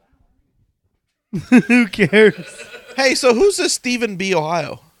email. Who cares? Hey, so who's this Stephen B.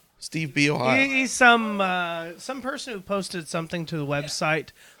 Ohio? Steve B. Ohio. He's some person who posted something to the website.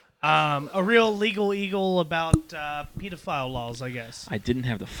 A real legal eagle about pedophile laws, I guess. I didn't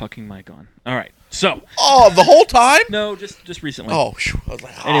have the fucking mic on. All right. So. Oh, the whole time? No, just recently. Oh, I was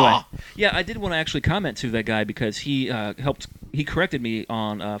like, Anyway, yeah, I did want to actually comment to that guy because he he corrected me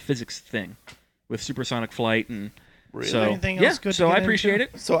on physics thing with supersonic flight and Really? so Anything yeah. else good to So get I appreciate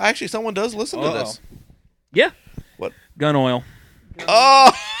into? it. So actually, someone does listen to this. Yeah. What? Gun oil.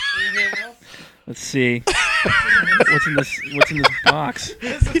 Oh. Let's see. What's in this box?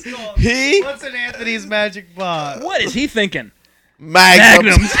 This is called He? What's in Anthony's magic box? What is he thinking?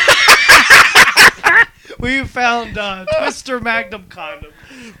 Magnums. We found Twister Magnum condom.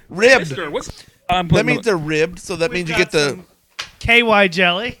 Ribbed. Twister, what's That means they're ribbed, so that We've means you got get the. some KY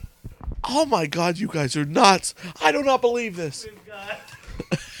jelly. Oh my God, you guys are nuts! I do not believe this. We've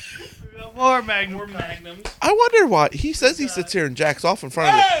got more Magnum. Magnums. I wonder why he says he sits here and jacks off in front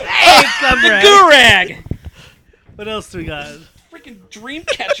of it. Hey, come the rag. Gurag. What else do we got? Freaking dream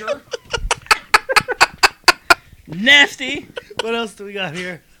catcher. Nasty. What else do we got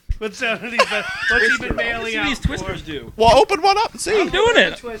here? What's he been mailing out? What do these twisters do? Well, open one up and see. I'm doing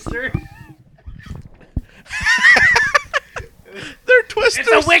it. Twister. They're twisters.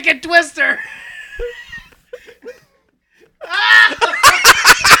 It's a wicked twister.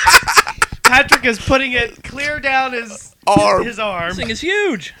 Patrick is putting it clear down his arm. His arm. This thing is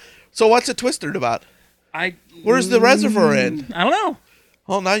huge. So what's it twisted about? I. Where's the reservoir end? I don't know.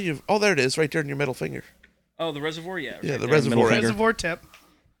 Oh, now you've. Oh, there it is, right there in your middle finger. Oh, the reservoir. Yeah. Yeah, the there, reservoir middle end. finger. Reservoir tip.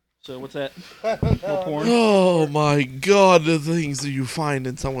 So what's that? More porn. Oh my God, the things that you find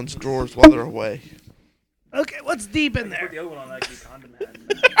in someone's drawers while they're away. Okay, what's deep in there? The other one on that condom had.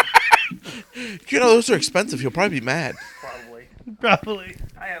 You know those are expensive. You'll probably be mad. Probably.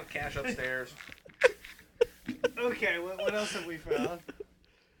 I have cash upstairs. Okay, what else have we found?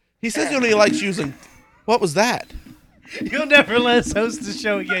 He says he only likes using. What was that? You'll never let us host the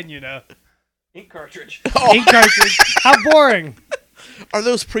show again, you know. Ink cartridge. Oh. Ink cartridge. How boring. Are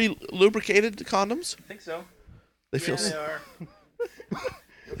those pre-lubricated condoms? I think so. They feel. They are.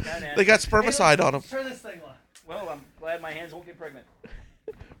 They got spermicide on them. Turn this thing on. Well, I'm glad my hands won't get pregnant.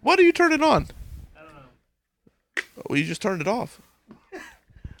 What are you turning on? I don't know. Well, you just turned it off.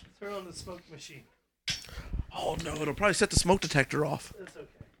 Turn on the smoke machine. Oh no, it'll probably set the smoke detector off. That's okay.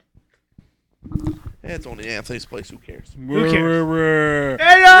 It's only Anthony's place. Who cares? Who cares?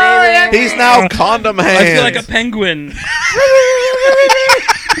 Hello, He's now condom hands. I feel like a penguin.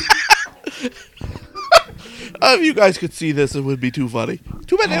 If you guys could see this, it would be too funny.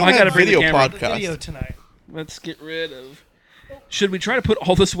 Too bad they don't I gotta have bring the video camera. podcast. Video tonight. Let's get rid of. Should we try to put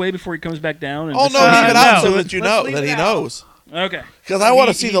all this away before he comes back down? And Oh just- no, leave it out no. so that you Let's know leave that it he out. knows. Okay. Because I want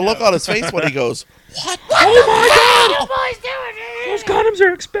to He- see he the look knows. on his face when he goes, Oh my God! Those condoms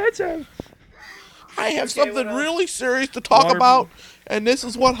are expensive. I have something really serious to talk Water- about, and this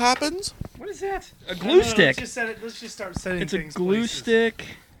is what happens. What is that? A No, glue stick. Let's just start setting It's a things glue places. stick.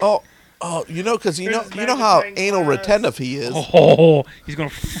 Oh, Oh, because you know how anal retentive he is. Oh, he's gonna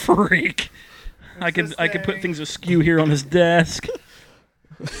freak. I could put things askew here on his desk.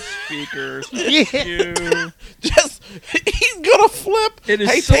 Speakers. Askew. Just he's gonna flip. It is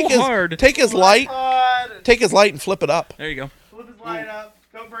hey, so take hard. Take his light. Take his light and flip it up. There you go. Flip his light up.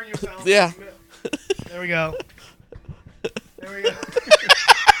 Don't burn yourself. Yeah. There we go. There we go.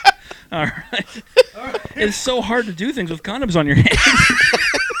 All right. It's so hard to do things with condoms on your hands.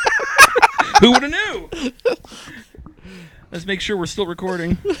 Who would have knew? Let's make sure we're still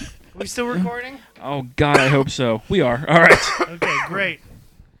recording. We still recording? Oh, God, I hope so. We are. All right. Okay, great.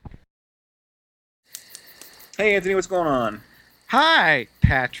 Hey, Anthony, what's going on? Hi,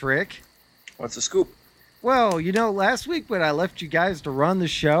 Patrick. What's the scoop? Well, last week when I left you guys to run the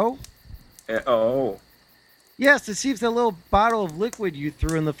show, yes, it seems that little bottle of liquid you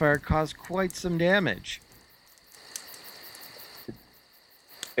threw in the fire caused quite some damage.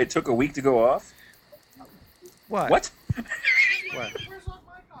 It took a week to go off? What? What? What?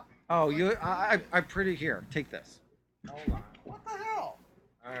 Oh, I pretty here. Take this. Hold on. What the hell?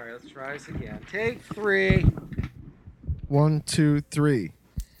 All right, let's try this again. Take 3. 1, 2, 3.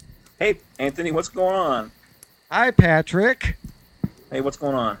 Hey, Anthony, what's going on? Hi, Patrick. Hey, what's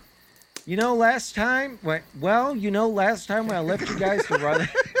going on? Last time when I left you guys to run.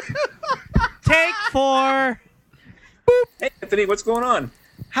 Take 4. Hey, Anthony, what's going on?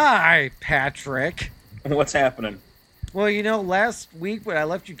 Hi, Patrick. What's happening? Well, last week when I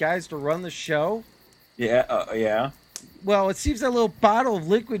left you guys to run the show. Yeah. Well, it seems that little bottle of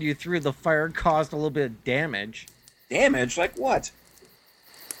liquid you threw in the fire caused a little bit of damage. Damage? Like what?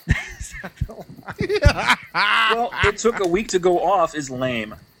 Well, it took a week to go off is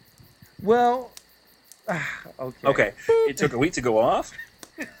lame. Well, okay. Okay, it took a week to go off?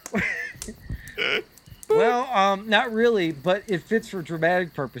 Well, not really, but it fits for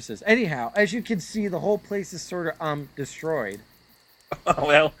dramatic purposes. Anyhow, as you can see, the whole place is sort of destroyed.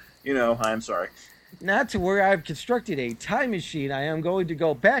 Well, I'm sorry. Not to worry, I've constructed a time machine. I am going to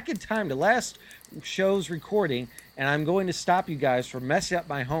go back in time to last show's recording, and I'm going to stop you guys from messing up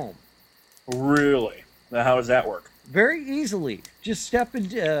my home. Really? Now, how does that work? Very easily. Just step in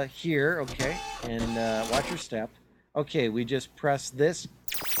here, okay, and watch your step. Okay, we just press this,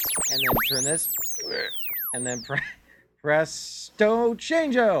 and then turn this, and then presto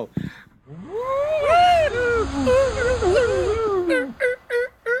changeo.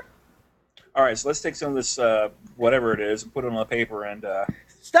 All right, so let's take some of this, whatever it is, and put it on the paper and,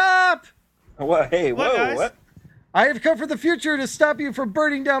 Stop! What? Hey, What, whoa, guys? what? I have come from the future to stop you from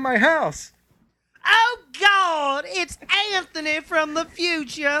burning down my house. Oh, God! It's Anthony from the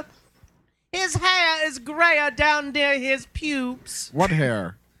future. His hair is grayer down near his pubes. What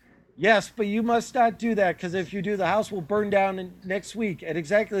hair? Yes, but you must not do that, because if you do, the house will burn down next week at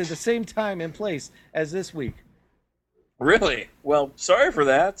exactly the same time and place as this week. Really? Well, sorry for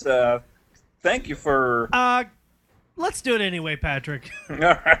that. Thank you for... Let's do it anyway, Patrick. All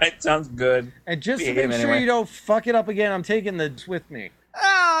right, sounds good. And just to Behave make sure anyway. you don't fuck it up again, I'm taking this with me.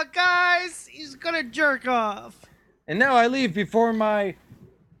 Oh, guys, he's gonna jerk off. And now I leave before my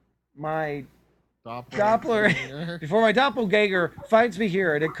Doppler, before my doppelganger finds me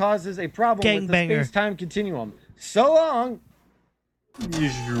here, and it causes a problem with the Gangbanger. space-time continuum. So long.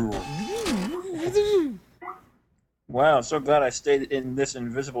 Wow, so glad I stayed in this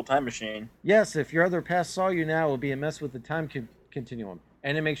invisible time machine. Yes, if your other past saw you now, it would be a mess with the time continuum,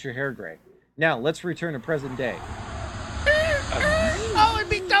 and it makes your hair gray. Now, let's return to present day. Oh, it'd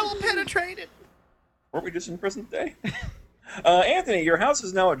be double penetrated. Weren't we just in present day? Anthony, your house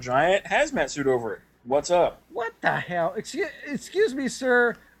is now a giant hazmat suit over it. What's up? What the hell? Excuse me,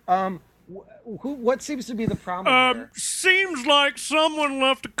 sir. What seems to be the problem here? Seems like someone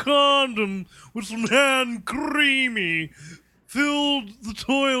left a condom with some hand creamy, filled the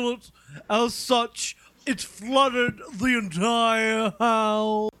toilets. As such, it's flooded the entire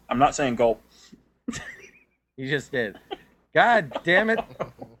house. I'm not saying gulp. You just did. God damn it.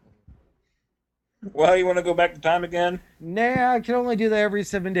 Well, you want to go back to time again? Nah, I can only do that every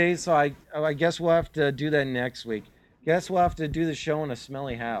 7 days, so I guess we'll have to do that next week. Guess we'll have to do the show in a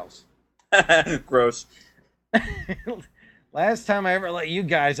smelly house. Gross. Last time I ever let you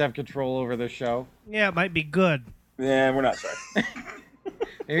guys have control over the show. Yeah, it might be good. Yeah, we're not sorry.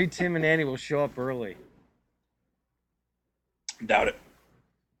 Maybe Tim and Annie will show up early. Doubt it.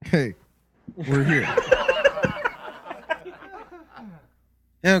 Hey, we're here.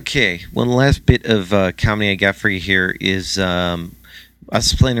 Okay, well, the last bit of comedy I got for you here is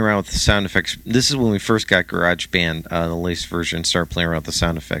us playing around with the sound effects. This is when we first got GarageBand, the latest version, started playing around with the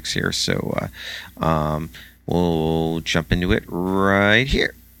sound effects here. So we'll jump into it right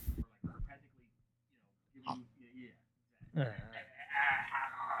here.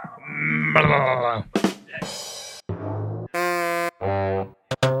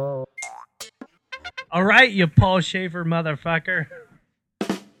 All right, you Paul Schaefer motherfucker.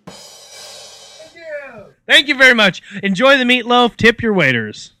 Thank you very much. Enjoy the meatloaf. Tip your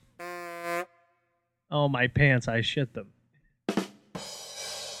waiters. Oh, my pants. I shit them.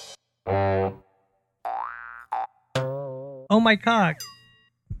 Oh, my cock.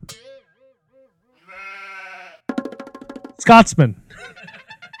 Scotsman.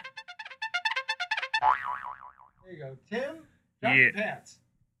 There you go. Tim, drop your pants.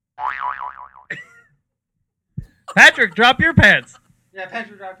 Patrick, drop your pants. Yeah,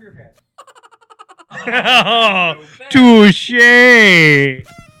 Patrick, drop your pants. Oh, touche. I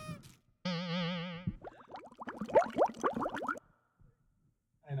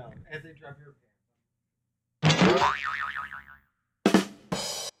know. As they drop your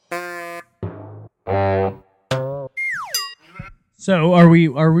So, are we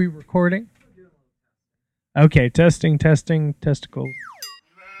recording? Okay, testing, testicles.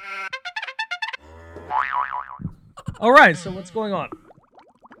 All right, so what's going on?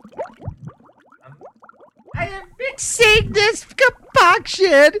 I am mixing this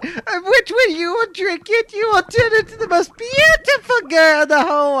concoction, of which when you will drink it, you will turn into the most beautiful girl in the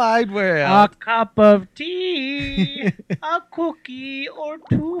whole wide world. A cup of tea, a cookie, or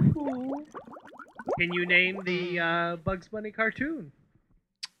two. Can you name the Bugs Bunny cartoon?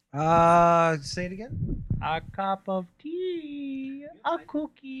 Say it again. A cup of tea, a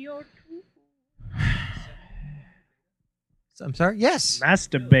cookie, or two. I'm sorry? Yes.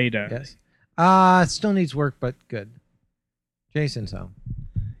 Masturbator. Yes. Still needs work, but good. Jason's home.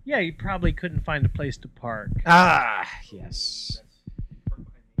 Yeah, you probably couldn't find a place to park. Yes.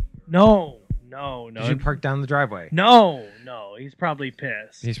 No. Did you park down the driveway? No. He's probably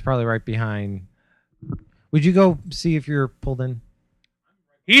pissed. He's probably right behind. Would you go see if you're pulled in?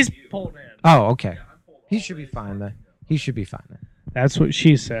 He's pulled in. Oh, okay. He should be fine then. That's what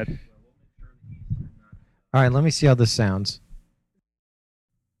she said. All right, let me see how this sounds.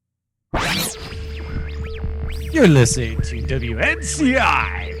 You're listening to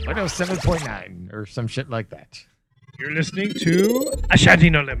WNCI 107.9 or some shit like that. You're listening to Ashanti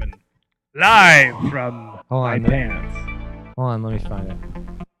No Lemon, live from my pants. Hold on, let me find it.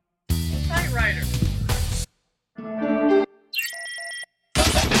 Night Rider.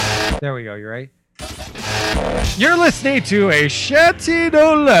 There we go, you're right. You're listening to Ashanti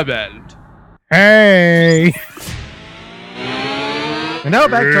No Lemon. Hey. And now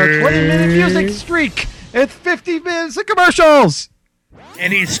back to our 20-minute music streak. It's 50 minutes of commercials.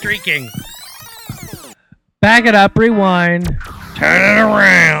 And he's streaking. Back it up, rewind. Turn it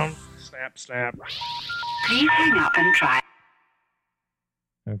around. Snap. Please hang up and try.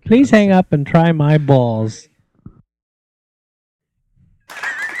 Okay, Please hang up and try my balls.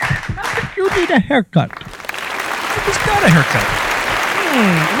 You need a haircut. He's got a haircut.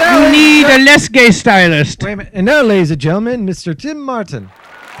 You need a less gay stylist. Wait a minute. And now, ladies and gentlemen, Mr. Tim Martin.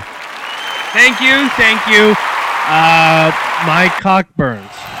 Thank you. My cock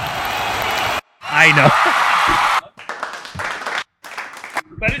burns. I know.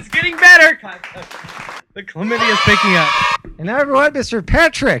 But it's getting better. The chlamydia is picking up. And now, everyone, Mr.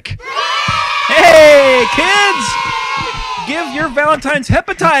 Patrick. Hey, kids! Give your Valentine's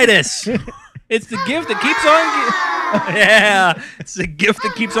hepatitis. It's the gift that keeps on yeah, it's the gift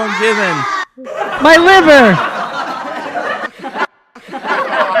that keeps on giving. My liver.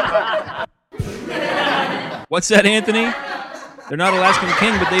 What's that, Anthony? They're not Alaskan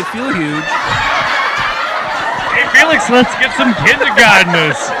king, but they feel huge. Hey, Felix, let's get some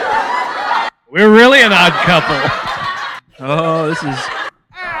kindergartners. We're really an odd couple. Oh, this is...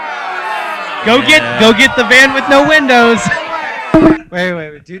 Go get the van with no windows.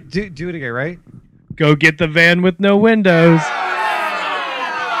 Wait. Do it again, right? Go get the van with no windows.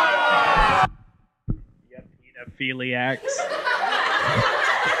 Yep, pedophiliacs.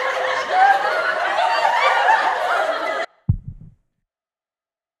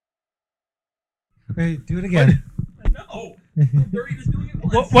 Wait, do it again. No.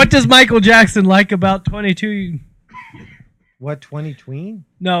 What does Michael Jackson like about 22? What, 20 tween?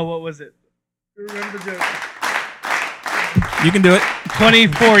 No, what was it? Remember the joke. You can do it.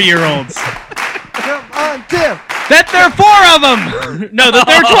 24-year-olds. Come on, Tim. That there are 4 of them. No, that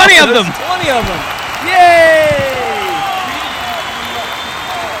there are 20 of them. 20 of them. Yay!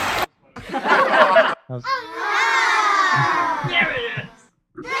 There it is.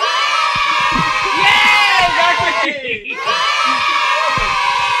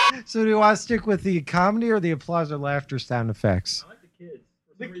 So do you want to stick with the comedy or the applause or laughter sound effects? I like the kids.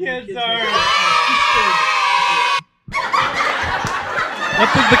 The kids are... What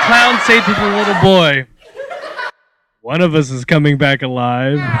does the clown say to the little boy? One of us is coming back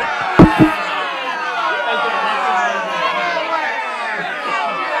alive.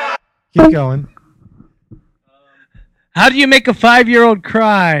 Keep going. How do you make a 5-year-old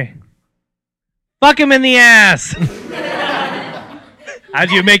cry? Fuck him in the ass. How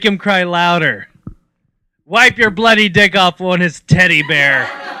do you make him cry louder? Wipe your bloody dick off on his teddy bear.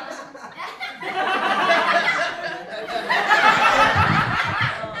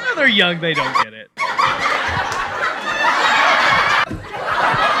 They're young, they don't get it.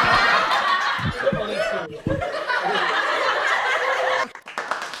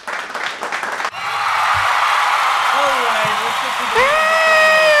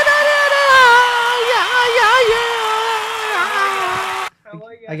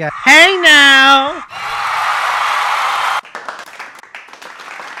 I got. Hey now!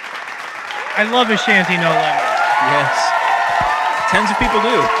 I love a shanty no lemon. Yes. Tens of people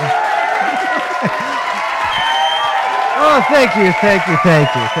do. Oh, thank you.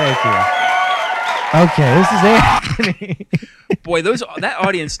 Okay, this is Anthony. Boy, that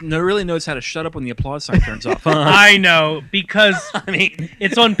audience really knows how to shut up when the applause sign turns off. Huh? I know, because I mean,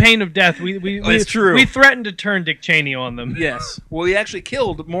 it's on pain of death. It's true. We threatened to turn Dick Cheney on them. Yes. Well, he actually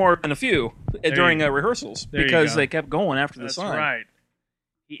killed more than a few during rehearsals because they kept going after the sign. That's right.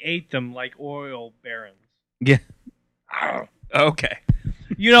 He ate them like oil barons. Yeah. Okay.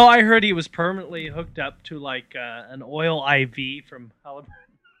 You know, I heard he was permanently hooked up to like an oil IV from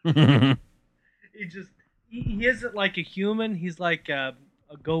Halliburton. He isn't like a human. He's like a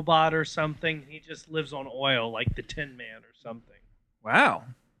GoBot or something. He just lives on oil, like the Tin Man or something. Wow.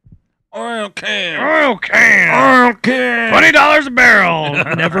 Oil can. $20 a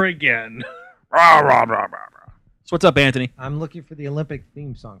barrel. Never again. So what's up, Anthony? I'm looking for the Olympic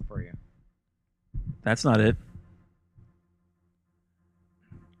theme song for you. That's not it.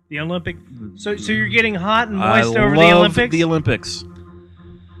 The Olympic. So you're getting hot and I moist over love the Olympics? the Olympics.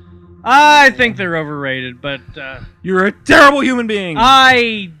 I think they're overrated, but you're a terrible human being.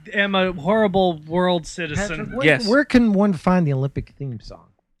 I am a horrible world citizen. Patrick, where can one find the Olympic theme song?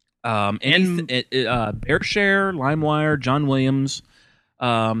 Bearshare, LimeWire, John Williams,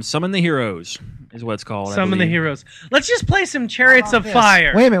 Summon the Heroes is what it's called. Summon the Heroes. Let's just play some Chariots of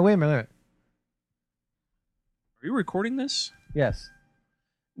Fire. Wait a minute. Are you recording this? Yes.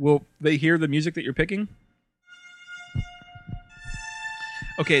 Will they hear the music that you're picking?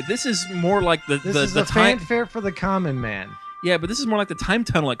 Okay, this is more like the time fanfare for the common man. Yeah, but this is more like the time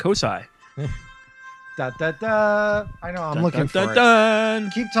tunnel at Kosai. Da da da. I know. I'm looking for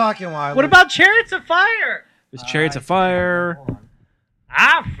it. Keep talking while. What about Chariots of Fire? There's Chariots of Fire.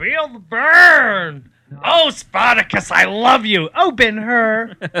 I feel the burn. No. Oh, Spartacus, I love you. Oh,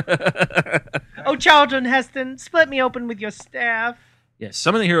 Ben-Hur. Oh, Charlton Heston, split me open with your staff. Yes,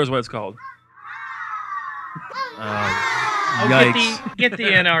 Summon the Heroes is what it's called. Yikes. Get the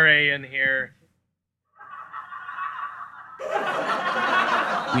NRA in here.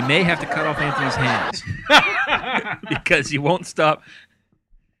 We may have to cut off Anthony's hands because he won't stop.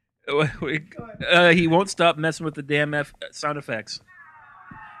 He won't stop messing with the damn sound effects.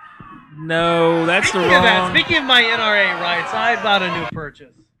 No, that's Speaking the wrong. Of that, speaking of my NRA rights, I bought a new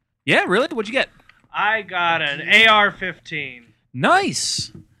purchase. Yeah, really? What'd you get? I got an AR-15.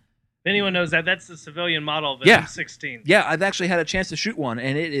 Nice. If anyone knows that, that's the civilian model of an M16. Yeah, I've actually had a chance to shoot one,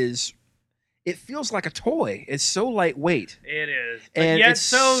 and it feels like a toy. It's so lightweight. It is. But And yet it's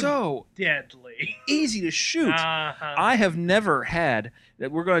so deadly. Easy to shoot. I have never had,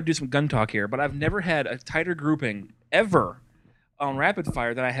 we're going to do some gun talk here, but I've never had a tighter grouping ever on rapid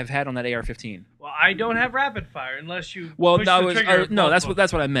fire that I have had on that AR-15. Well, I don't have rapid fire unless you Well, push no, the trigger.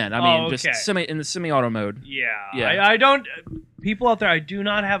 that's what I meant. I mean, okay. just in the semi-auto mode. Yeah. I don't. People out there, I do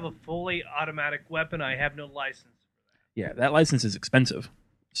not have a fully automatic weapon. I have no license. Yeah, that license is expensive.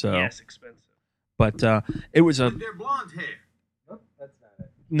 So yes, expensive. But it was a. Their blonde hair. Nope, that's not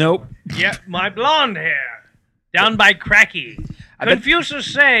it. Nope. Yeah, my blonde hair down by cracky.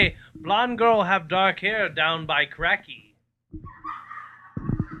 Confucius say, blonde girl have dark hair down by cracky.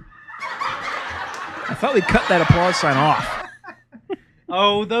 I thought we'd cut that applause sign off.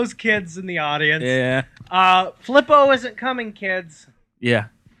 Oh, those kids in the audience. Yeah. Flippo isn't coming, kids. Yeah.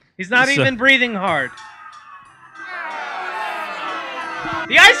 He's not even breathing hard.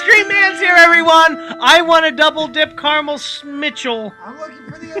 The ice cream man's here, everyone. I want a double dip caramel Mitchell. I'm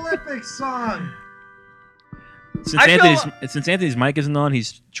looking for the Olympics song. Since Anthony's mic isn't on,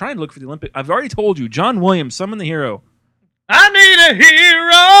 he's trying to look for the Olympic. I've already told you, John Williams, Summon the Hero. I need a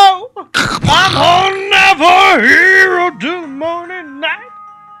hero. I'm holding out for a hero till the morning night.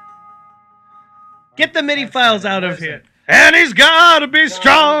 Get the MIDI files out of here. And he's gotta be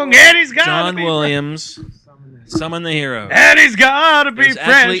strong, and he's gotta John be Williams, Summon the Hero. And he's gotta be There's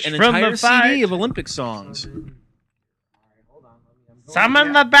actually fresh an from entire the fight. CD of Olympic songs.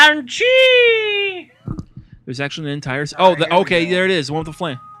 Summon the Banshee! There's actually an entire. Okay, there it is. The one with the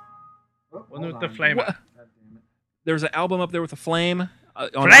flame. One with the flame. What? There's an album up there with a flame. On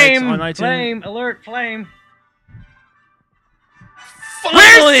Flame! iTunes. Flame! Alert! Flame!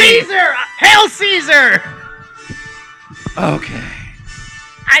 Finally! Where's Caesar? Hail Caesar! Okay.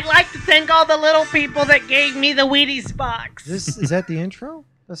 I'd like to thank all the little people that gave me the Wheaties box. Is that the intro?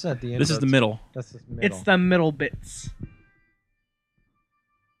 That's not the intro. This is the middle. That's the middle. It's the middle bits.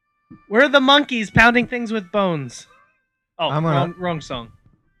 We're the monkeys pounding things with bones. Oh, I'm gonna- wrong song.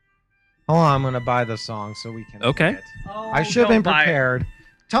 Hold on, I'm gonna buy the song so we can. Okay. play it. Oh, I should have been don't buy it. prepared.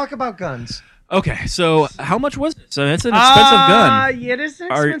 Talk about guns. Okay, so how much was it? So it's an expensive gun. Yeah, it is an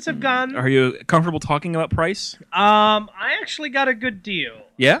expensive gun. Are you comfortable talking about price? I actually got a good deal.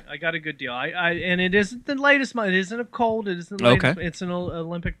 Yeah? I got a good deal. And it isn't the latest model. It isn't a Colt. It isn't the latest. Okay. It's an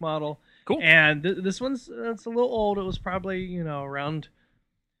Olympic model. Cool. And this one's it's a little old. It was probably around.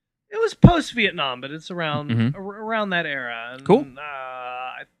 It was post Vietnam, but it's around around that era. And, Cool.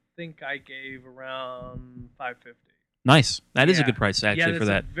 I think I gave around $550. Nice. That is a Yeah. good price actually yeah, for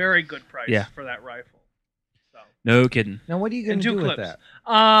that. A very good price Yeah. for that rifle. So. No kidding. Now, what are you gonna And do two with clips.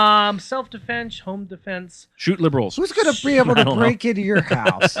 that? Self-defense, home defense. Shoot liberals. Who's gonna be able I to don't break into your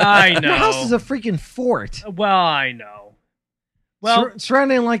house? I know. Your house is a freaking fort. Well, I know. Well,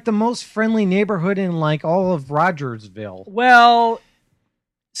 surrounding like the most friendly neighborhood in like all of Rogersville. well,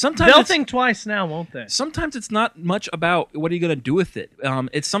 Sometimes they'll it's- think twice now, won't they? Sometimes it's not much about what are you going to do with it.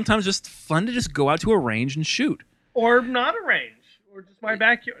 It's sometimes just fun to just go out to a range and shoot. Or not a range, or just my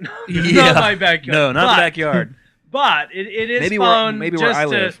backyard. No, Yeah. not my backyard. No, not the But- backyard. But it is Maybe fun. where just I to-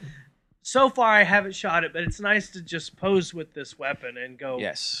 live. So far, I haven't shot it, but it's nice to just pose with this weapon and go.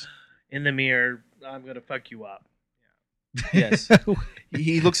 Yes. In the mirror, I'm gonna fuck you up. Yes.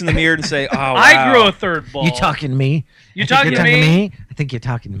 He looks in the mirror and say, "Oh, wow." I grew a third ball. You talking to me? You I think talking you're to me? I think you're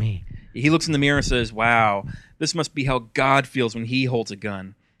talking to me. He looks in the mirror and says, "Wow, this must be how God feels when He holds a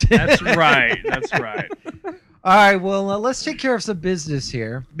gun." That's right. That's right. All right, well, let's take care of some business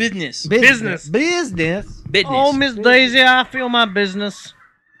here. Business. Business. Business. Oh, Miss Daisy, I feel my business.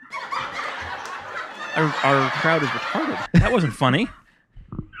 Our crowd is retarded. That wasn't funny.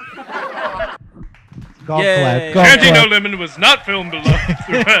 Golf Yay. clap. Golf Candy No clap. Lemon was not filmed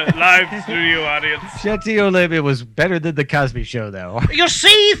through a live studio audience. Shanty Olivia was better than the Cosby Show, though. You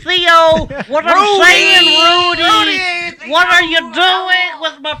see, Theo, what I'm saying, Rudy? What are you doing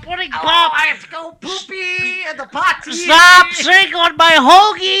with my pudding pop? Let's go poopy in the potty. Stop singing on my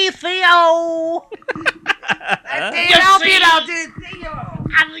hoagie, Theo. Help you out, dude.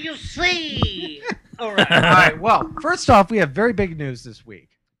 How do you see? All right, well, first off, we have very big news this week.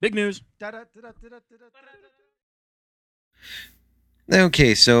 Big news.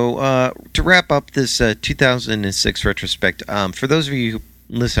 Okay, so to wrap up this 2006 retrospect, for those of you who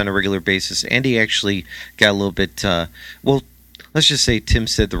listen on a regular basis, Andy actually got a little bit, well, let's just say Tim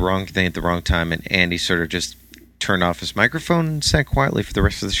said the wrong thing at the wrong time, and Andy sort of just turned off his microphone and sat quietly for the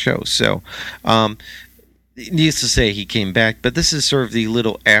rest of the show. So, needless to say, he came back, but this is sort of the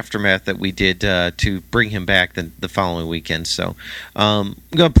little aftermath that we did to bring him back the following weekend. So I'm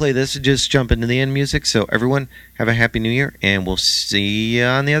going to play this and just jump into the end music. So everyone, have a Happy New Year, and we'll see you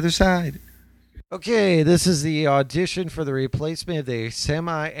on the other side. Okay, this is the audition for the replacement of the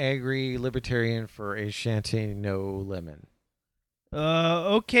semi-agri libertarian for a Shanty No Lemon.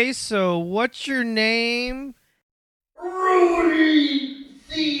 Okay, so what's your name? Rudy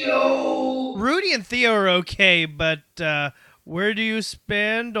Theo. Rudy and Theo are okay, but where do you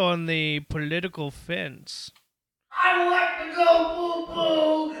stand on the political fence? I like to go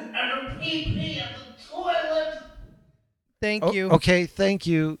boo-boo and pee-pee at the toilet. Thank you. Okay, thank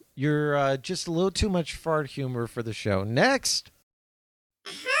you. You're just a little too much fart humor for the show. Next.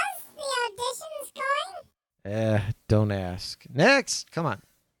 How's the auditions going? Don't ask. Next, come on.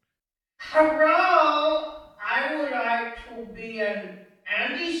 Hello, I would like to be an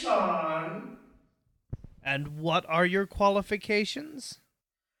Andy-san. And what are your qualifications?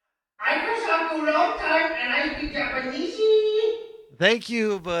 I can talk a long time and I speak Japanese. Thank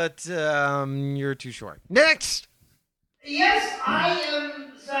you, but you're too short. Next. Yes, I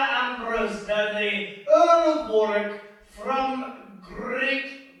am Sir Ambrose Dudley, Earl of Warwick from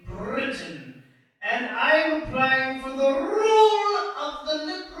Great Britain, and I am applying for the role of the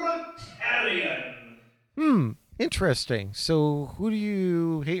Libertarian. Interesting. So, who do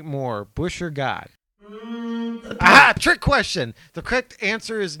you hate more, Bush or God? Trick question. The correct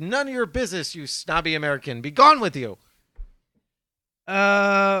answer is none of your business, you snobby American. Be gone with you.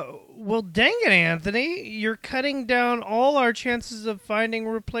 Well, dang it, Anthony. You're cutting down all our chances of finding a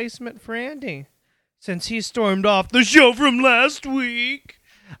replacement for Andy, since he stormed off the show from last week.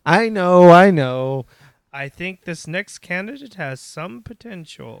 I know. I think this next candidate has some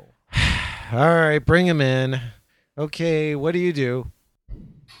potential. All right, bring him in. Okay, what do you do?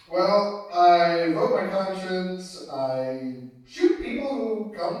 Well, I vote my conscience. I shoot people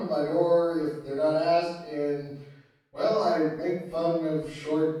who come to my door if they're not asked, and, well, I make fun of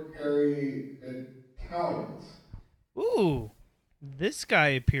short, hairy Italians. Ooh, this guy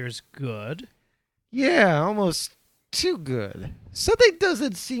appears good. Yeah, almost too good. Something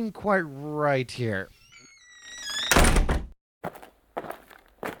doesn't seem quite right here.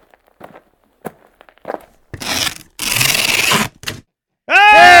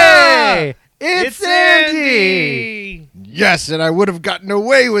 Hey! It's Andy! Yes, and I would have gotten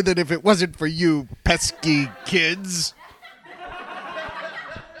away with it if it wasn't for you pesky kids.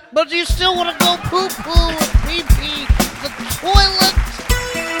 But you still want to go poo-poo and pee-pee